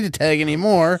 They don't need to tag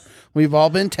anymore. We've all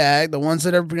been tagged. The ones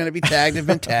that are going to be tagged have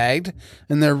been tagged,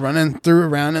 and they're running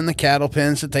around in the cattle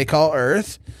pens that they call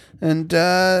Earth and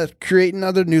creating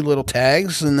other new little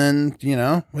tags. And then,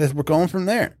 we're going from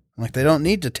there. Like, they don't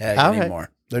need to tag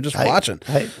anymore. They're just watching.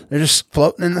 They're just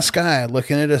floating in the sky,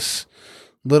 looking at us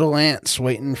little ants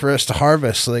waiting for us to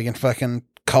harvest so they can fucking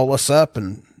cull us up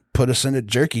and put us into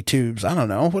jerky tubes. I don't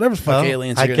know. Whatever the fuck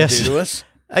aliens are going to do to us.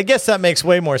 I guess that makes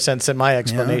way more sense than my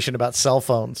explanation about cell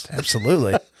phones.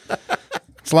 Absolutely.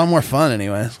 It's a lot more fun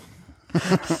anyways.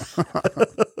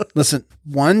 Listen,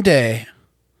 one day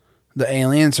the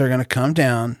aliens are going to come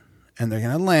down and they're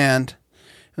going to land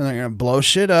and they're going to blow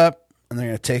shit up and they're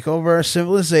going to take over our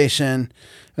civilization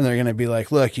and they're going to be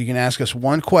like, look, you can ask us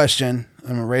one question. I'm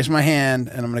going to raise my hand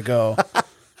and I'm going to go,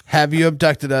 have you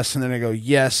abducted us? And they're going to go,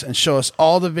 yes, and show us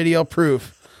all the video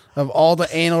proof of all the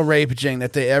anal rapaging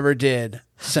that they ever did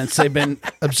since they've been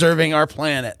observing our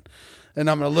planet. And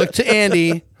I'm going to look to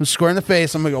Andy, who's square in the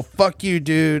face. I'm going to go, fuck you,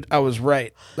 dude. I was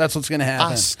right. That's what's going to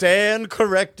happen. I stand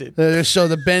corrected. They show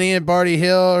the Benny and Barney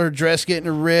Hill, her dress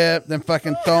getting ripped, then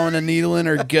fucking throwing a needle in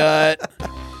her gut,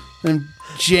 and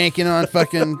janking on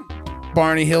fucking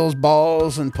Barney Hill's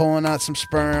balls and pulling out some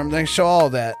sperm. They show all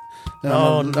that. Then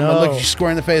I'm going to look you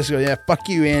square in the face and go, yeah, fuck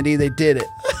you, Andy. They did it.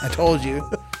 I told you.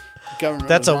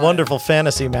 That's a wonderful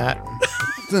fantasy, Matt.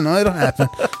 No, it'll happen.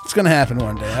 It's going to happen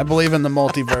one day. I believe in the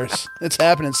multiverse. It's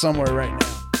happening somewhere right now.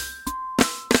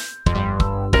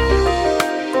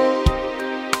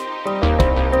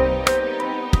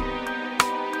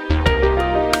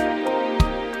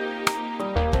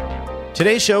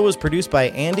 Today's show was produced by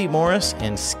Andy Morris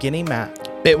and Skinny Matt.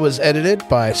 It was edited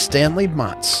by Stanley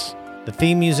Montz. The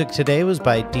theme music today was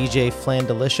by DJ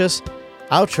Flandelicious.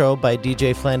 Outro by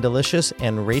DJ Flandelicious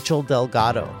and Rachel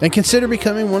Delgado. And consider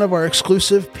becoming one of our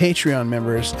exclusive Patreon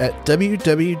members at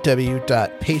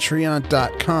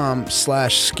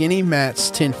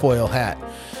www.patreon.com/SkinnyMattsTinfoilHat,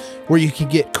 where you can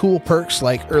get cool perks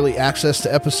like early access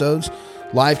to episodes,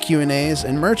 live Q&As,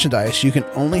 and merchandise you can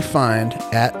only find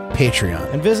at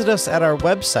Patreon. And visit us at our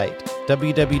website,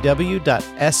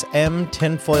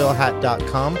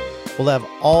 www.smtinfoilhat.com. We'll have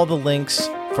all the links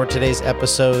for today's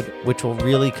episode, which will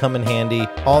really come in handy.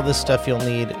 All the stuff you'll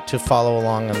need to follow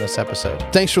along on this episode.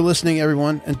 Thanks for listening,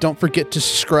 everyone. And don't forget to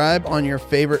subscribe on your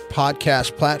favorite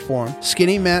podcast platform.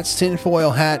 Skinny Matt's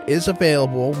Tinfoil Hat is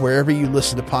available wherever you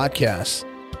listen to podcasts.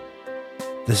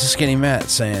 This is Skinny Matt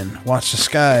saying, watch the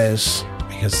skies,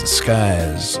 because the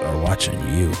skies are watching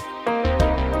you.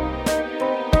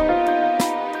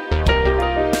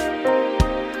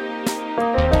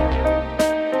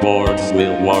 Boards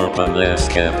will warp unless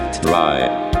kept dry.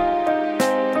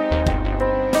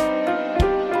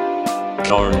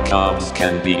 Corn cobs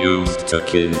can be used to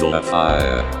kindle a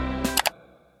fire.